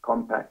the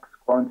contacts,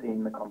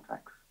 quarantining the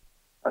contacts.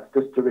 That's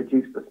just to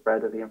reduce the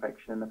spread of the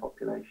infection in the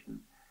population.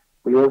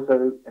 We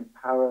also, in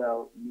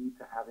parallel, need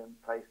to have in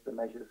place the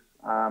measures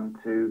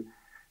to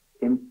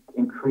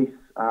increase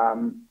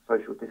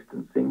social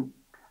distancing,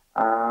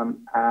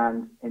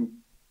 and in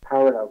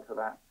parallel to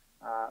that,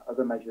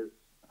 other measures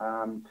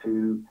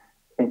to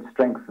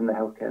strengthen the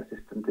healthcare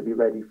system to be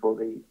ready for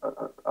the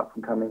up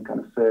and coming kind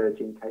of surge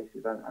in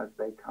cases as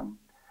they come.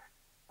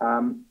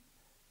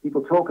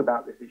 People talk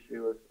about this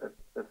issue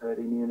of herd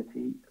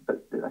immunity,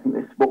 but I think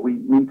what we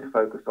need to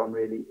focus on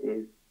really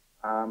is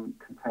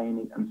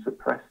containing and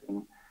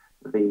suppressing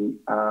the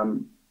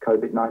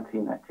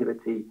COVID-19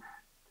 activity,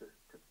 to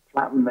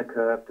flatten the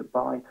curve, to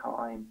buy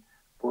time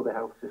for the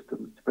health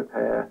systems to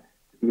prepare,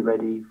 to be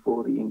ready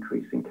for the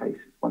increase in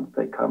cases once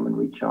they come and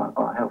reach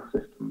our health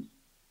systems.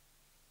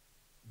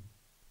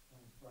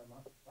 Thanks very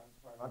much. Thanks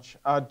very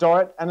much.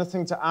 Dorrit,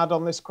 anything to add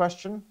on this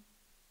question?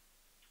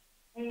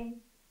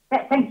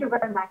 Thank you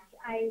very much.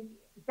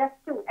 Just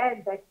to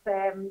add that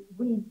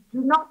we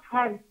do not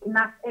have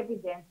enough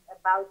evidence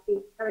about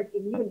the herd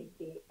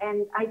immunity,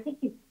 and I think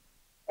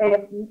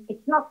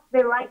it's not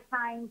the right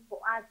time for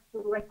us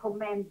to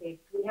recommend it.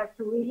 We have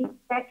to really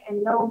check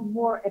and know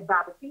more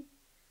about it.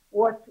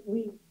 What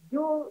we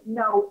do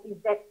know is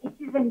that it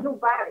is a new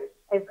virus,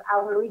 as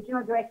our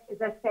regional director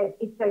has said.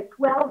 It's a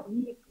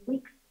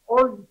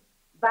 12-week-old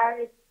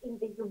virus in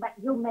the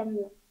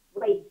human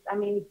race. I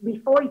mean,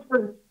 before it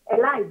was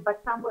alive,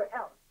 but somewhere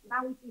else.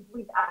 Now it is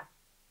with us.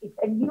 It's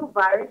a new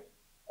virus,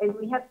 and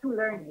we have to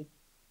learn it.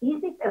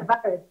 Is it a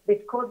virus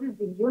that causes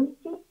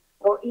immunity,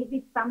 or is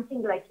it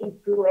something like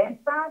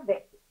influenza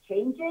that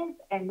changes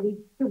and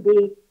needs to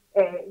be,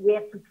 we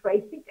have to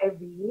trace it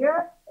every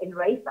year and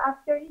race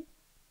after it?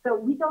 So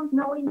we don't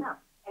know enough.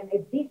 And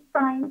at this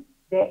time,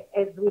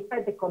 as we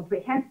said, the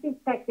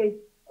comprehensive package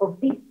of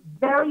these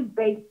very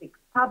basic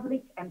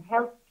public and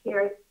health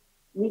care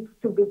needs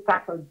to be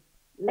tackled.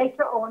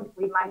 Later on,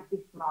 we might be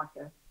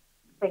smarter.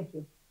 Thank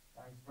you.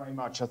 Thanks very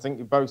much. I think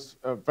you both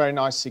very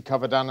nicely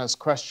covered Anna's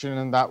question,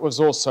 and that was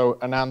also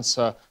an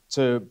answer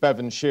to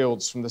Bevan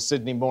Shields from the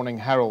Sydney Morning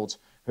Herald,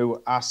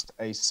 who asked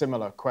a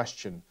similar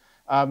question.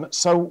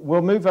 So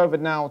we'll move over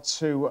now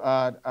to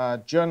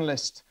a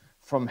journalist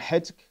from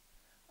Hedg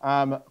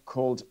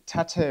called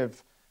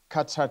Tatev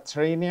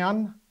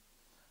Katatrinian.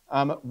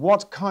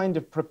 What kind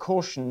of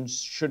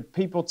precautions should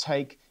people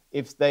take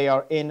if they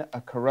are in a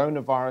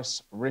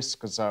coronavirus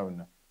risk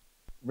zone?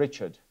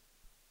 Richard.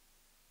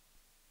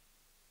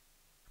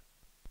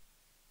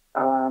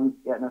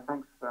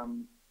 Thanks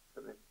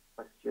for this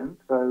question.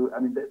 So, I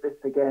mean, this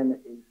again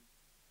is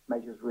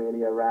measures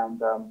really around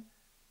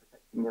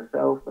protecting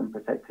yourself and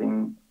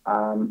protecting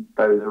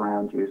those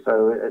around you.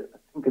 So, I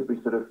think as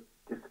we sort of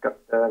discussed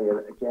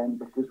earlier, again,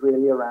 this is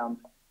really around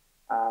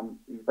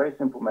these very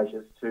simple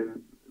measures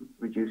to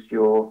reduce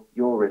your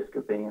risk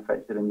of being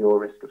infected and your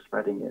risk of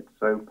spreading it.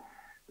 So,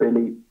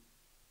 really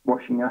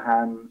washing your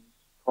hands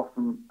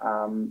often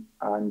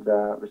and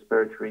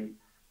respiratory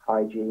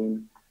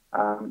hygiene.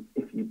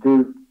 If you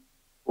do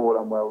fall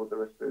unwell with the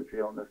respiratory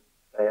illness,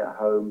 stay at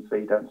home so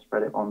you don't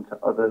spread it on to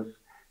others,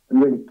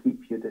 and really keep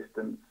your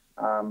distance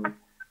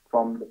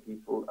from the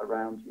people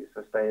around you.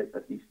 So stay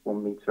at least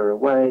 1 meter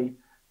away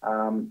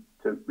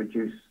to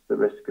reduce the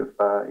risk of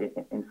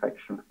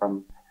infection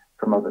from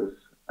others.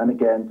 And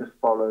again, just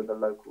follow the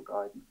local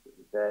guidance that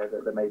is there.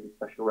 That there may be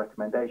special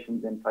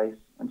recommendations in place,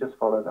 and just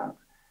follow that.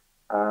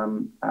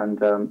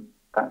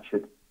 That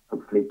should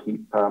hopefully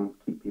keep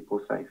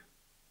people safe.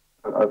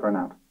 Over and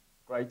out.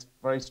 Great,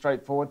 very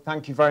straightforward.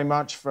 Thank you very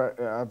much for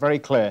very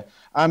clear.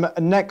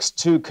 Next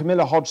to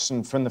Camilla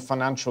Hodgson from the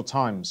Financial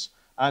Times,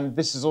 and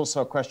this is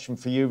also a question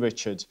for you,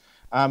 Richard.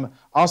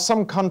 Are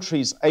some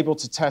countries able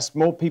to test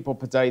more people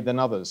per day than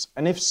others?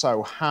 And if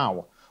so,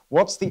 how?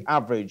 What's the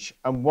average,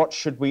 and what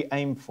should we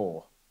aim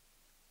for?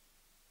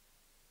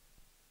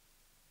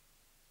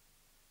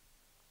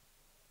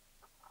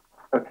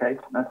 Okay,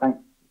 no, thanks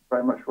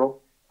very much, Rob.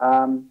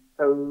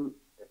 So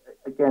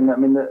again, I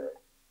mean,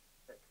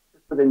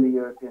 within the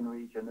European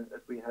region,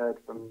 as we heard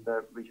from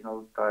the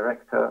regional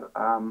director,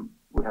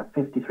 we have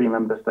 53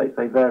 member states.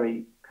 They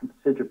vary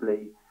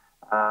considerably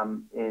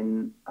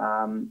in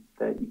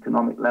their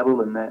economic level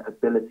and their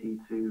ability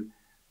to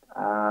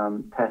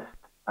test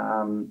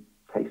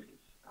cases.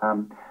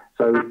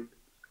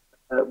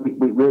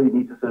 We really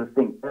need to sort of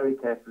think very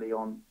carefully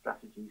on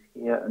strategies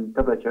here, and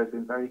WHO has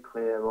been very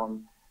clear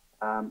on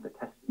the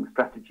testing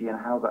strategy and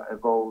how that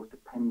evolves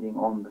depending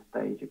on the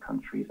stage a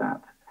country's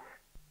at.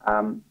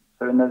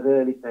 So in those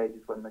early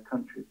stages when the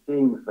country is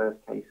seeing the first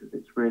cases,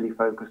 it's really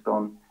focused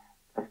on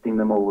testing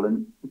them all,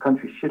 and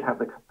countries should have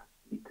the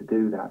capacity to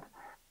do that.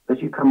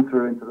 As you come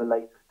through into the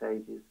later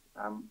stages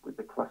with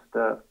the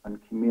cluster and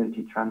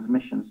community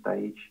transmission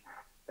stage,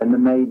 then there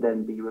may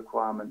then be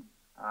requirements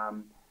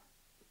to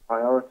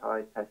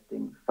prioritise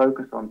testing,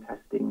 focus on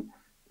testing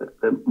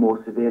the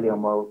more severely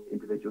unwell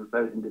individuals,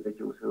 those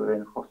individuals who are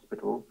in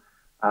hospital,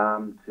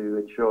 to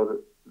ensure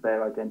that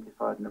they're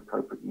identified and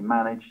appropriately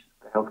managed,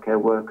 the healthcare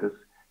workers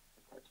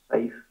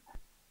safe,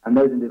 and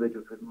those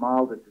individuals with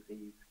milder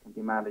disease can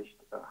be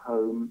managed at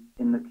home,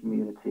 in the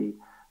community,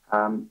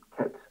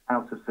 kept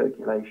out of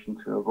circulation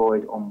to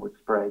avoid onward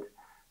spread.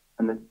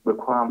 And the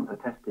requirement for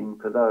testing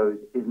for those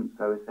isn't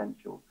so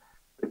essential.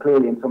 The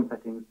clearly, in some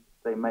settings,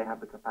 they may have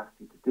the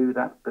capacity to do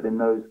that, but in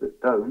those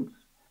that don't,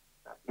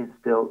 that is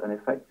still an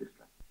effective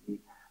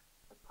strategy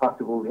as part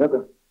of all the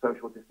other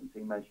social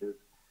distancing measures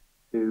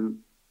to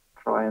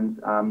try and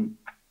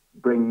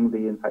bring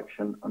the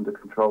infection under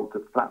control,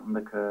 to flatten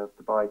the curve,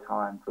 to buy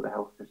time for the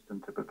health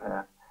system to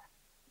prepare.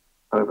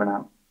 Over and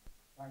out.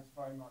 Thanks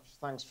very much.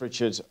 Thanks,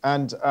 Richard.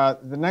 And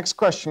the next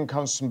question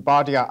comes from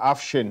Badia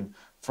Afshin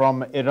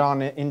from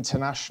Iran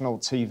International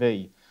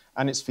TV,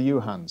 and it's for you,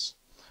 Hans.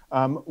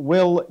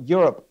 Will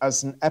Europe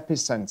as an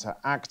epicenter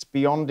act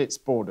beyond its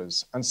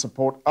borders and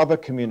support other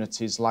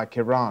communities like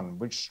Iran,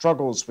 which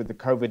struggles with the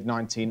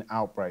COVID-19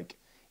 outbreak?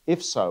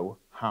 If so,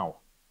 how?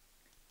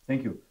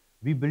 Thank you.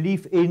 We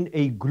believe in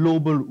a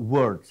global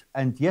world.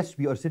 And yes,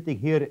 we are sitting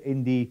here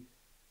in the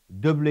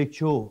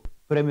WHO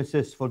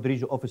premises for the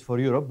Regional Office for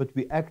Europe, but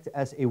we act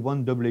as a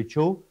one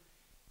WHO.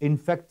 In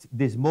fact,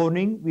 this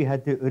morning we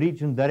had the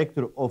region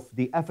director of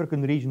the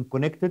African region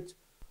connected.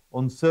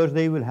 On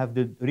Thursday, we'll have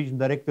the region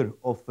director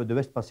of the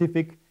West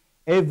Pacific.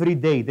 Every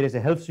day there is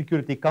a Health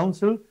Security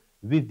Council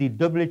with the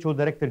WHO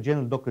Director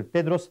General, Dr.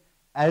 Tedros,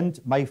 and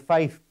my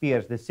 5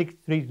 peers, the 6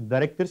 region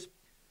directors.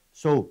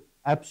 So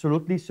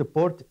absolutely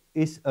support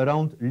is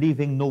around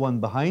leaving no one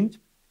behind.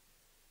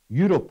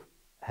 Europe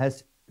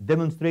has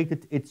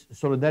demonstrated its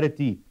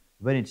solidarity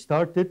when it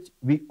started.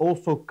 We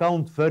also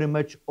count very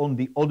much on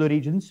the other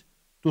regions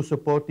to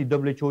support the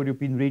WHO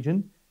European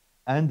region,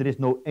 and there is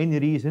no any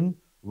reason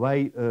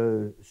why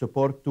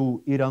support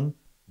to Iran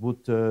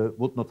would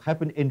not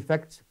happen. In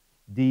fact,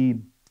 the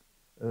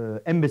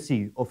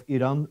embassy of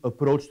Iran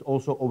approached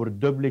also our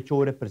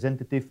WHO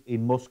representative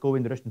in Moscow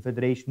in the Russian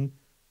Federation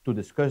to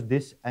discuss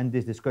this, and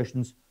these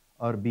discussions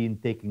are being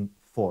taken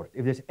forward.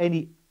 If there's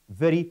any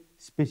very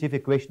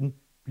specific question,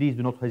 please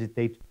do not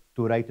hesitate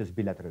to write us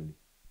bilaterally.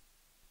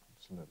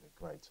 Absolutely,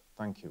 great,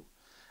 thank you.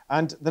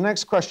 And the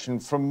next question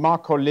from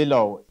Marco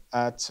Lillo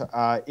at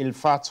Il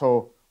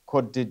Fatto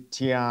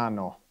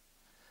Quotidiano.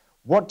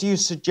 What do you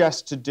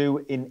suggest to do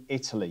in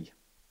Italy?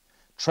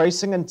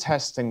 Tracing and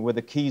testing were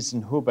the keys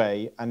in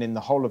Hubei and in the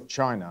whole of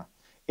China.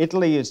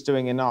 Italy is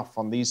doing enough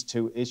on these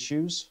 2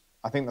 issues?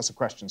 I think that's a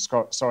question.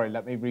 Sorry,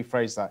 let me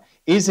rephrase that.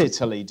 Is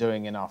Italy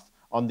doing enough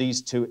on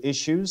these 2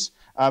 issues?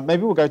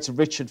 Maybe we'll go to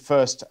Richard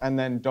first and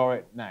then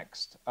Dorrit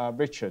next.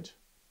 Richard.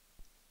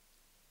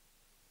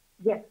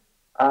 Yes.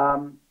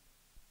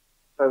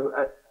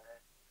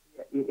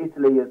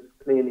 Italy is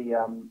clearly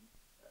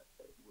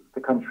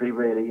the country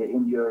really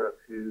in Europe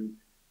who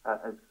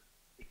has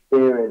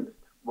experienced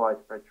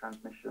widespread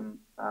transmission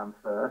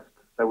first.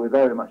 So we're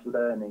very much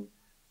learning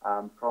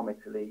from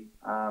Italy,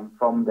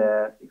 from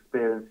their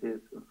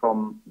experiences,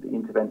 from the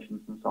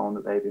interventions and so on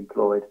that they've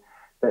employed.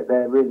 That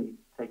they're really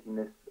taking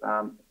this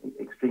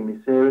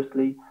extremely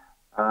seriously.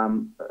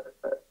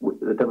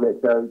 The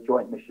WHO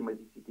joint mission with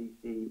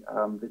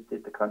ECDC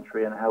visited the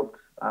country and helped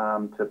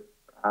to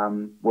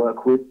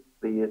work with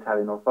the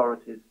Italian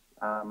authorities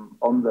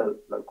on the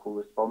local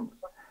response.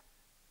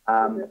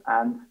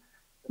 And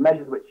the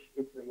measures which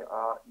Italy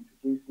are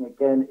introducing,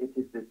 again, it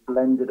is this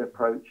blended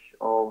approach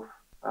of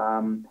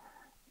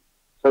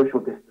social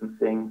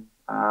distancing,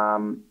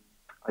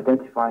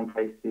 identifying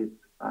cases,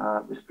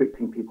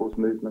 restricting people's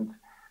movement,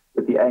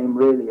 with the aim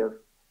really of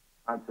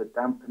trying to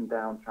dampen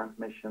down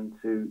transmission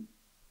to,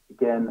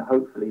 again,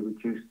 hopefully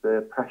reduce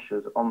the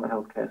pressures on the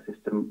healthcare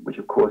system, which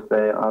of course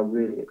they are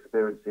really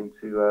experiencing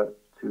to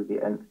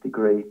the nth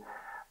degree,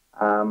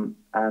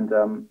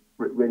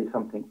 really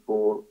something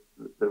for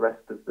the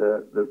rest of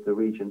the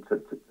region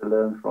to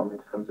learn from in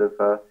terms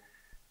of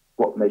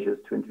what measures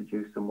to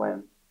introduce and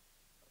when.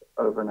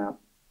 Over and out.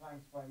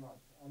 Thanks very much.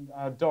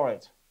 And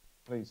Dorrit,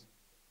 please.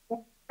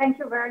 Thank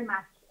you very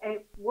much.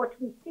 What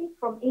we see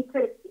from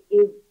Italy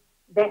is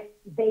that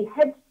they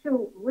had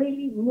to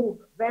really move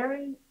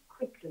very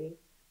quickly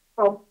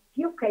from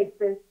few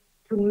cases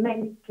to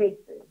many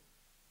cases.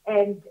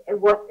 And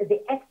what the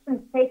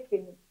actions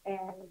taken,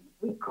 and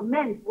we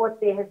commend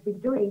what they have been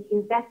doing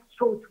in that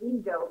short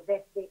window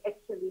that they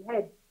actually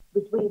had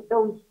between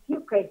those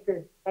few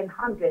cases and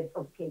hundreds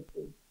of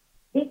cases.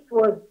 This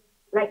was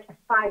like a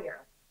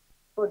fire.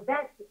 For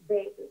that,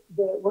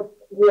 what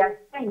we are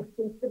saying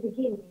since the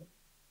beginning,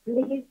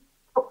 please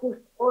focus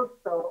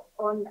also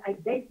on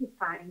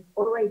identifying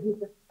already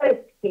the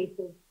first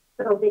cases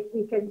so that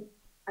we can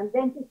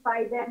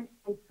identify them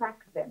and track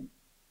them.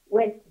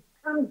 When it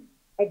comes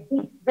at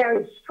this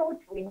very short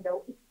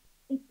window,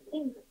 it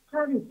is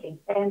challenging.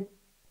 And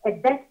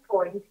at that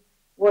point,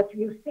 what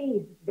you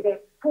see is the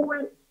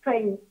full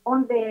strain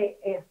on the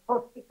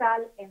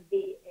hospital and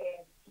the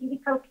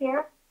clinical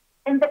care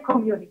and the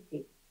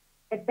community.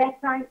 At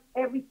that time,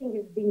 everything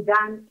has been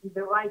done in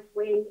the right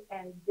way.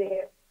 And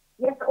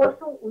yes,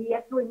 also we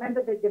have to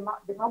remember the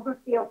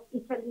demography of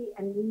Italy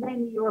and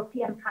many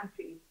European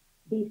countries.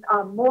 These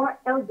are more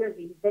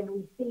elderly than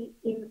we see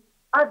in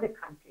other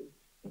countries.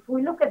 If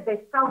we look at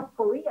the South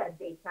Korea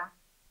data,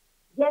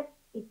 yes,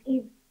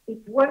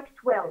 it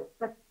worked well.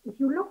 But if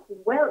you look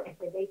well at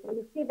the data,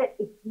 you see that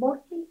it's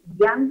mostly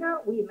younger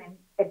women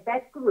at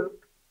that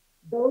group,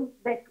 those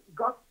that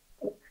got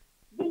sick.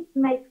 This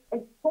makes a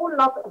whole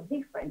lot of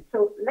difference.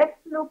 So let's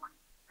look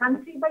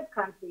country by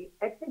country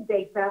at the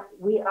data.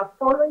 We are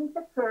following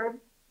the curve,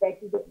 that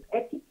is the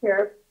epi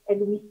curve,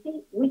 and we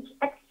see which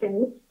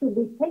action needs to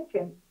be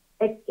taken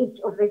at each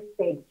of the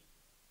stages.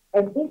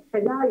 And these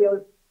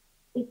scenarios,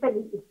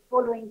 Italy is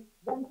following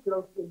very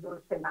closely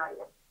those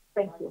scenarios.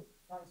 Thank you.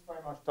 Thanks very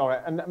much,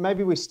 Dora. And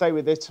maybe we stay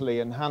with Italy.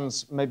 And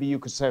Hans, maybe you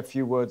could say a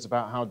few words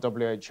about how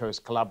WHO is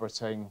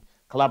collaborating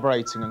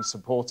and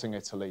supporting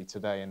Italy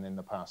today and in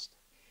the past.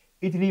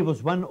 Italy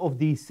was one of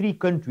the 3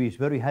 countries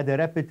where we had a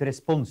rapid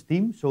response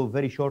team. So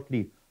very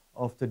shortly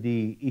after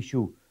the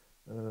issue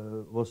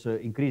was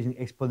increasing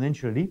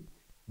exponentially,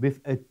 with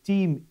a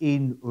team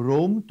in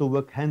Rome to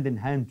work hand in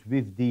hand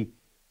with the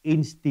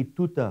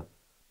Istituto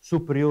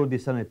Superiore di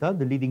Sanità,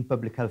 the leading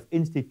public health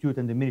institute,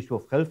 and the Ministry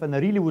of Health. And I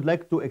really would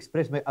like to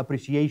express my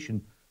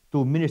appreciation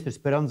to Minister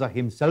Speranza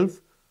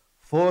himself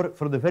for,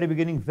 from the very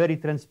beginning, very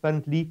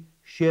transparently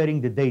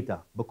sharing the data.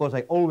 Because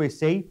I always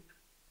say,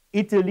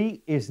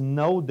 Italy is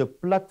now the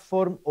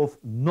platform of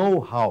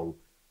know-how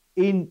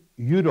in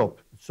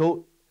Europe.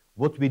 So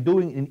what we're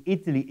doing in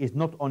Italy is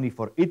not only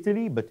for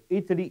Italy, but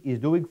Italy is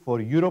doing for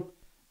Europe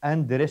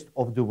and the rest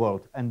of the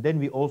world. And then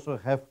we also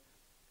have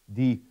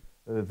the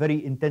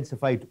very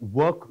intensified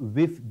work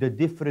with the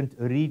different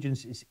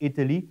regions in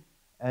Italy,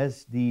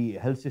 as the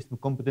health system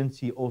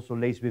competency also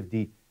lays with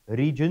the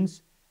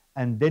regions,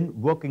 and then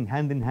working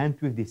hand in hand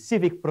with the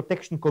Civic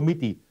Protection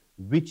Committee,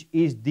 which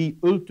is the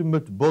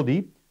ultimate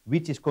body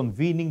which is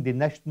convening the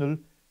national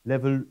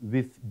level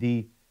with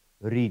the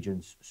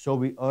regions. So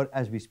we are,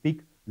 as we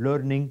speak,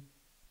 learning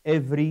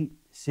every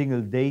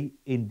single day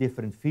in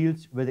different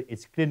fields, whether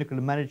it's clinical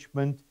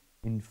management,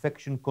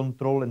 infection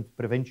control and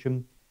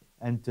prevention,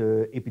 and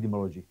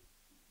epidemiology.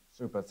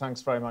 Super,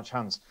 thanks very much,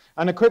 Hans.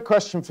 And a quick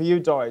question for you,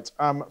 Dorit,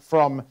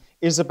 from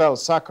Isabel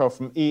Sacco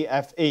from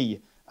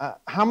EFE.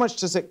 How much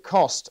does it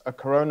cost a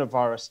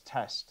coronavirus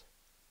test?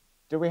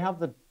 Do you have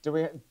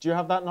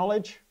that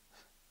knowledge?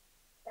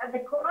 The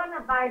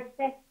coronavirus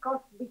test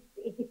cost,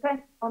 it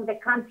depends on the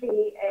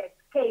country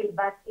scale,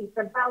 but it's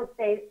about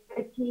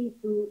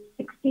 $30 to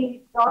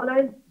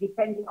 $60,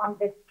 depending on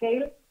the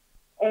scale.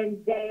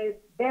 And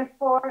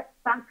therefore,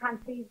 some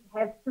countries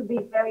have to be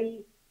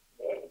very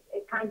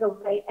kind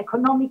of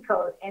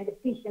economical and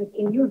efficient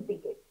in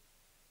using it.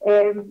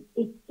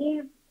 It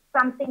is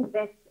something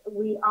that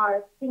we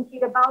are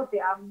thinking about.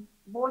 There are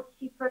more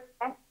cheaper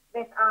tests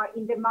that are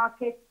in the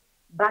market,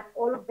 but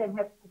all of them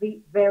have to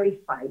be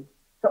verified.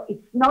 So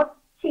it's not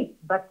cheap,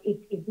 but it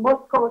is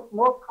more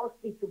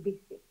costly to be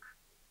sick.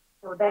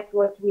 So that's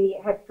what we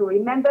have to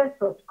remember.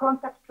 So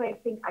contact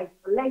tracing,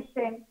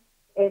 isolation,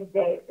 and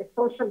the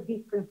social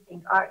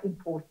distancing are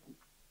important.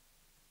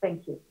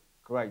 Thank you.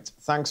 Great.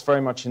 Thanks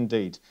very much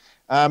indeed.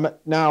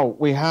 Now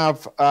we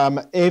have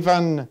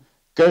Ivan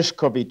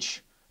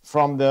Gershkovich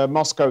from the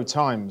Moscow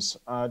Times.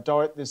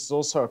 Dorit, this is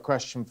also a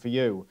question for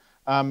you.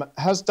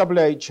 Has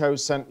WHO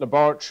sent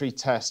laboratory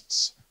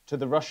tests to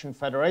the Russian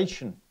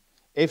Federation?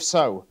 If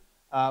so,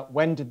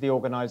 when did the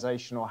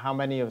organization, or how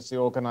many of the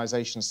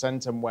organization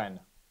sent and when?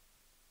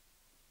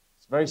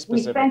 It's very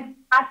specific. We sent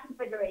Russian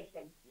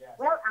Federation. Yes.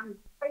 Well, I'm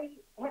very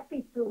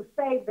happy to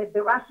say that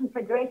the Russian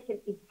Federation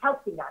is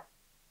helping us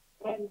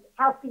and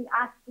helping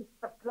us to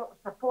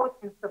support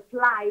and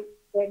supply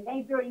their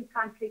neighboring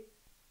countries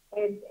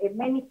and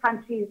many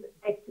countries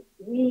that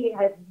we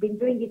have been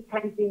doing it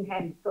hand in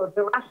hand. So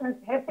the Russians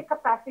have the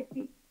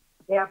capacity,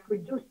 they are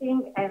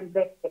producing and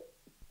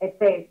at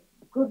a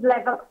good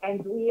level,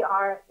 and we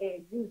are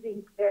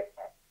using their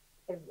tests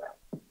as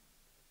well.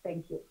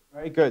 Thank you.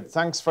 Very good.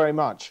 Thanks very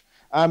much.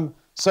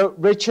 So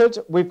Richard,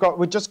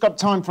 we've just got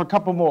time for a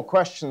couple more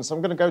questions. I'm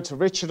going to go to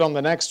Richard on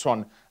the next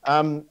one.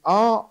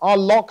 Are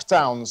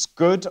lockdowns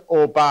good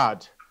or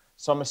bad?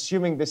 So I'm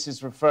assuming this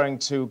is referring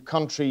to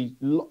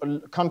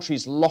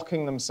countries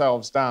locking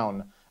themselves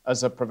down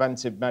as a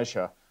preventive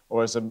measure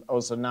or as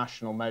a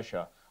national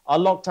measure. Are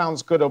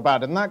lockdowns good or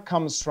bad? And that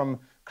comes from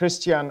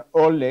Christian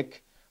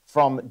Orlik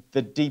from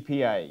the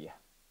DPA.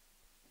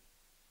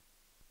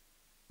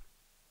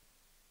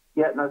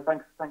 Yeah, no,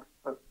 thanks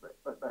for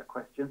that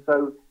question.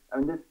 So, I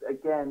mean, this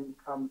again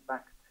comes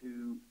back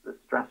to the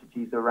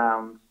strategies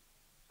around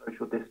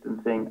social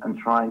distancing and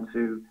trying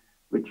to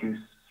reduce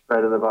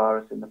spread of the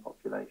virus in the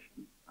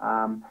population.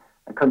 And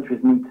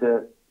countries need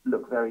to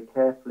look very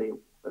carefully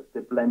at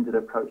the blended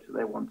approach that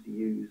they want to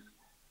use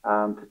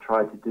to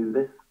try to do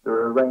this. There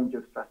are a range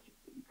of strategies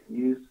that you can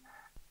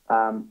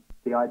use.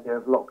 The idea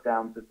of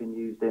lockdowns have been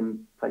used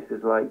in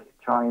places like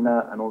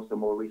China and also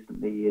more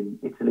recently in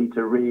Italy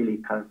to really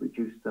kind of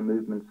reduce the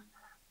movements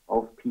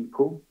of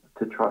people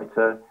to try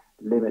to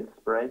limit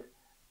spread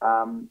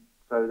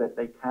so that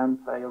they can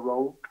play a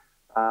role.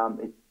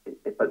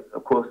 But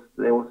of course,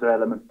 there are also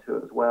elements to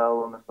it as well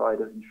on the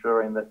side of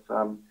ensuring that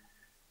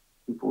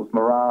people's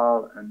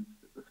morale and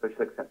the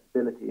social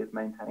acceptability is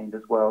maintained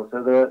as well.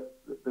 So there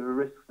are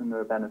risks and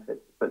there are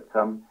benefits, but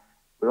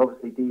we're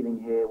obviously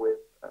dealing here with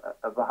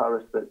a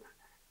virus that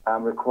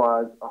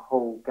requires a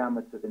whole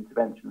gamut of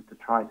interventions to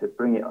try to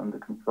bring it under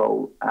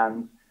control.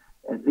 And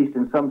at least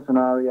in some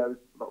scenarios,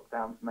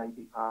 lockdowns may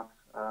be part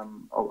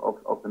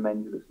of the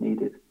menu that's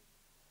needed.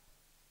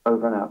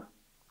 Over and out.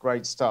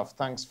 Great stuff.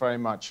 Thanks very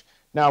much.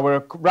 Now,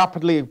 we're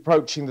rapidly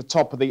approaching the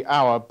top of the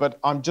hour, but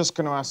I'm just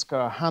going to ask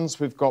Hans,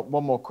 we've got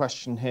one more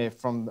question here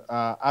from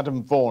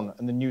Adam Vaughan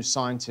in the New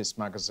Scientist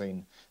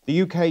magazine.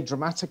 The UK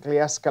dramatically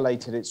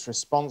escalated its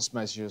response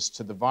measures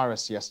to the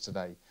virus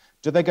yesterday.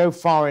 Do they go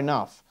far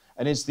enough?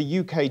 And is the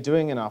UK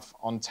doing enough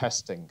on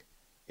testing?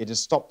 It has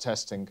stopped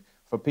testing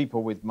for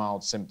people with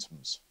mild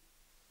symptoms.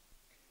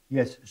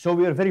 Yes, so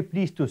we are very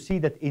pleased to see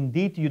that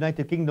indeed the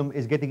United Kingdom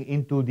is getting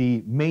into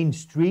the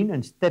mainstream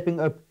and stepping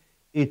up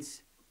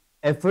its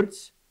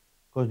efforts,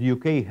 because the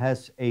UK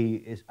has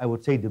I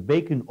would say, the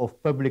bacon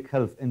of public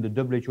health in the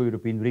WHO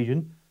European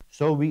region.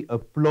 So we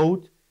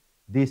applaud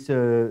this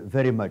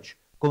very much.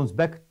 Comes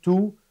back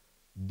to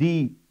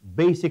the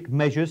basic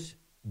measures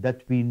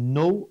that we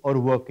know are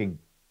working.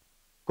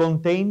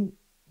 Contain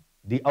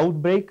the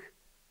outbreak,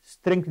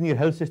 strengthen your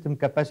health system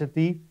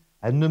capacity,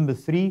 and number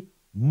 3,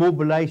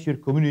 mobilize your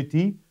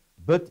community,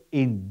 but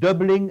in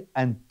doubling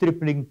and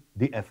tripling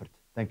the effort.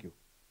 Thank you.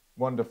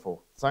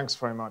 Wonderful. Thanks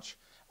very much.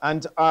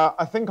 And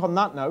I think on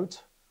that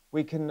note,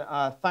 we can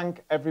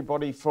thank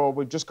everybody for,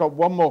 we've just got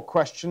one more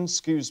question.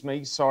 Excuse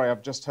me. Sorry,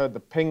 I've just heard the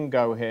ping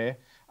go here.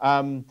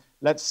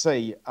 Let's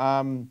see.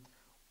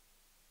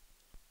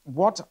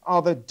 What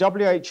are the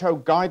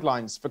WHO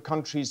guidelines for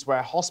countries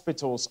where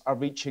hospitals are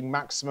reaching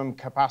maximum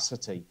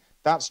capacity?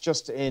 That's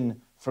just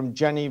in from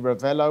Jenny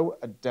Ravello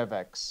at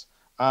DevEx.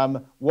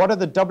 What are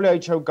the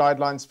WHO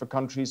guidelines for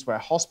countries where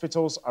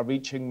hospitals are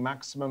reaching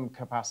maximum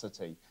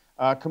capacity?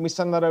 Can we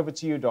send that over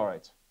to you,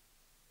 Dorrit?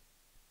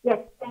 Yes,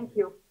 thank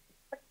you.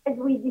 As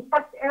we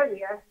discussed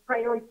earlier,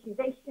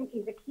 prioritization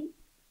is a key.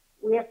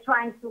 We are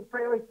trying to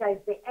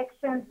prioritize the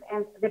actions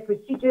and the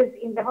procedures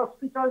in the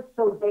hospitals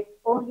so that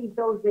only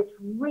those that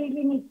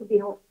really need to be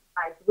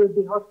hospitalized will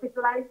be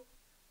hospitalized.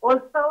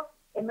 Also,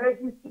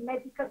 emergency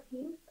medical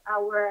teams,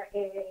 our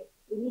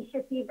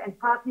initiative and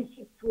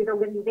partnerships with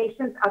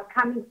organizations are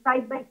coming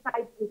side by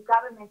side with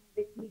governments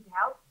that need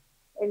help.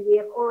 And we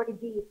have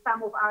already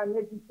some of our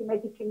emergency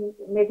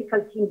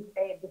medical teams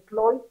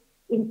deployed.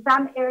 In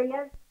some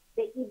areas,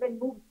 they even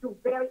moved to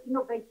very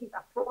innovative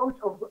approach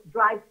of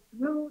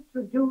drive-through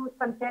to do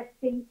some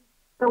testing.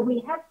 So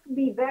we have to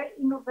be very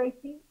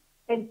innovative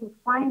and to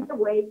find a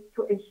way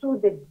to ensure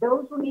that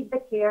those who need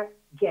the care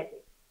get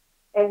it.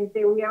 And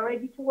we are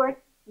ready to work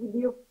with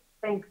you.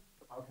 Thanks.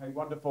 Okay,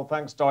 wonderful.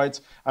 Thanks,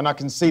 Dorrit. And I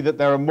can see that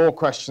there are more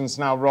questions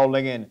now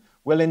rolling in.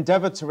 We'll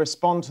endeavour to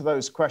respond to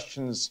those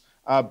questions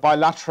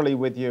bilaterally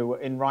with you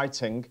in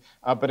writing.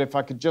 But if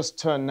I could just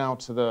turn now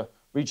to the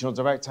Regional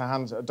Director,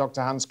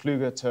 Dr. Hans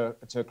Kluge,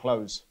 to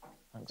close.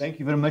 Thanks. Thank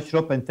you very much,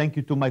 Rob, and thank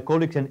you to my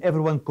colleagues and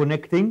everyone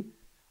connecting.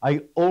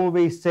 I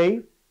always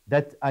say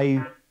that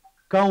I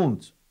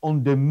count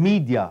on the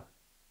media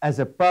as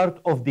a part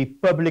of the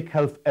public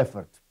health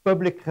effort.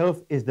 Public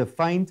health is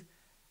defined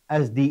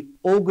as the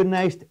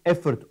organized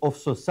effort of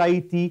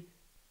society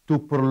to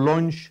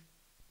prolong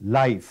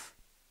life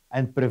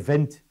and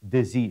prevent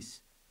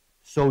disease.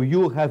 So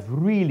you have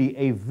really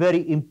a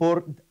very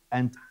important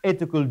and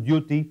ethical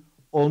duty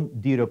on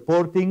the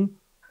reporting,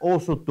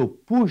 also to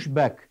push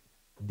back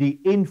the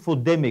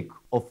infodemic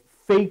of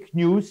fake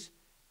news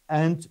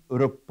and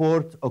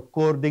report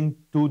according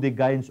to the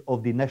guidance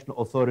of the national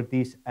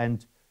authorities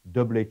and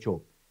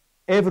WHO.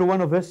 Every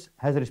one of us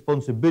has a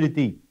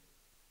responsibility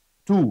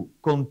to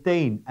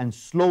contain and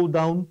slow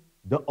down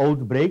the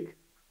outbreak,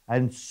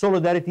 and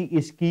solidarity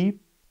is key,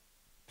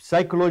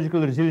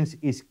 psychological resilience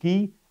is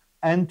key,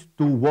 and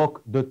to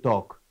walk the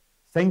talk.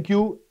 Thank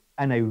you,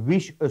 and I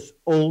wish us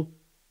all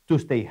to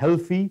stay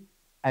healthy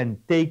and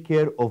take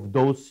care of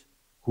those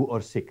who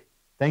are sick.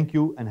 Thank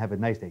you and have a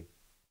nice day.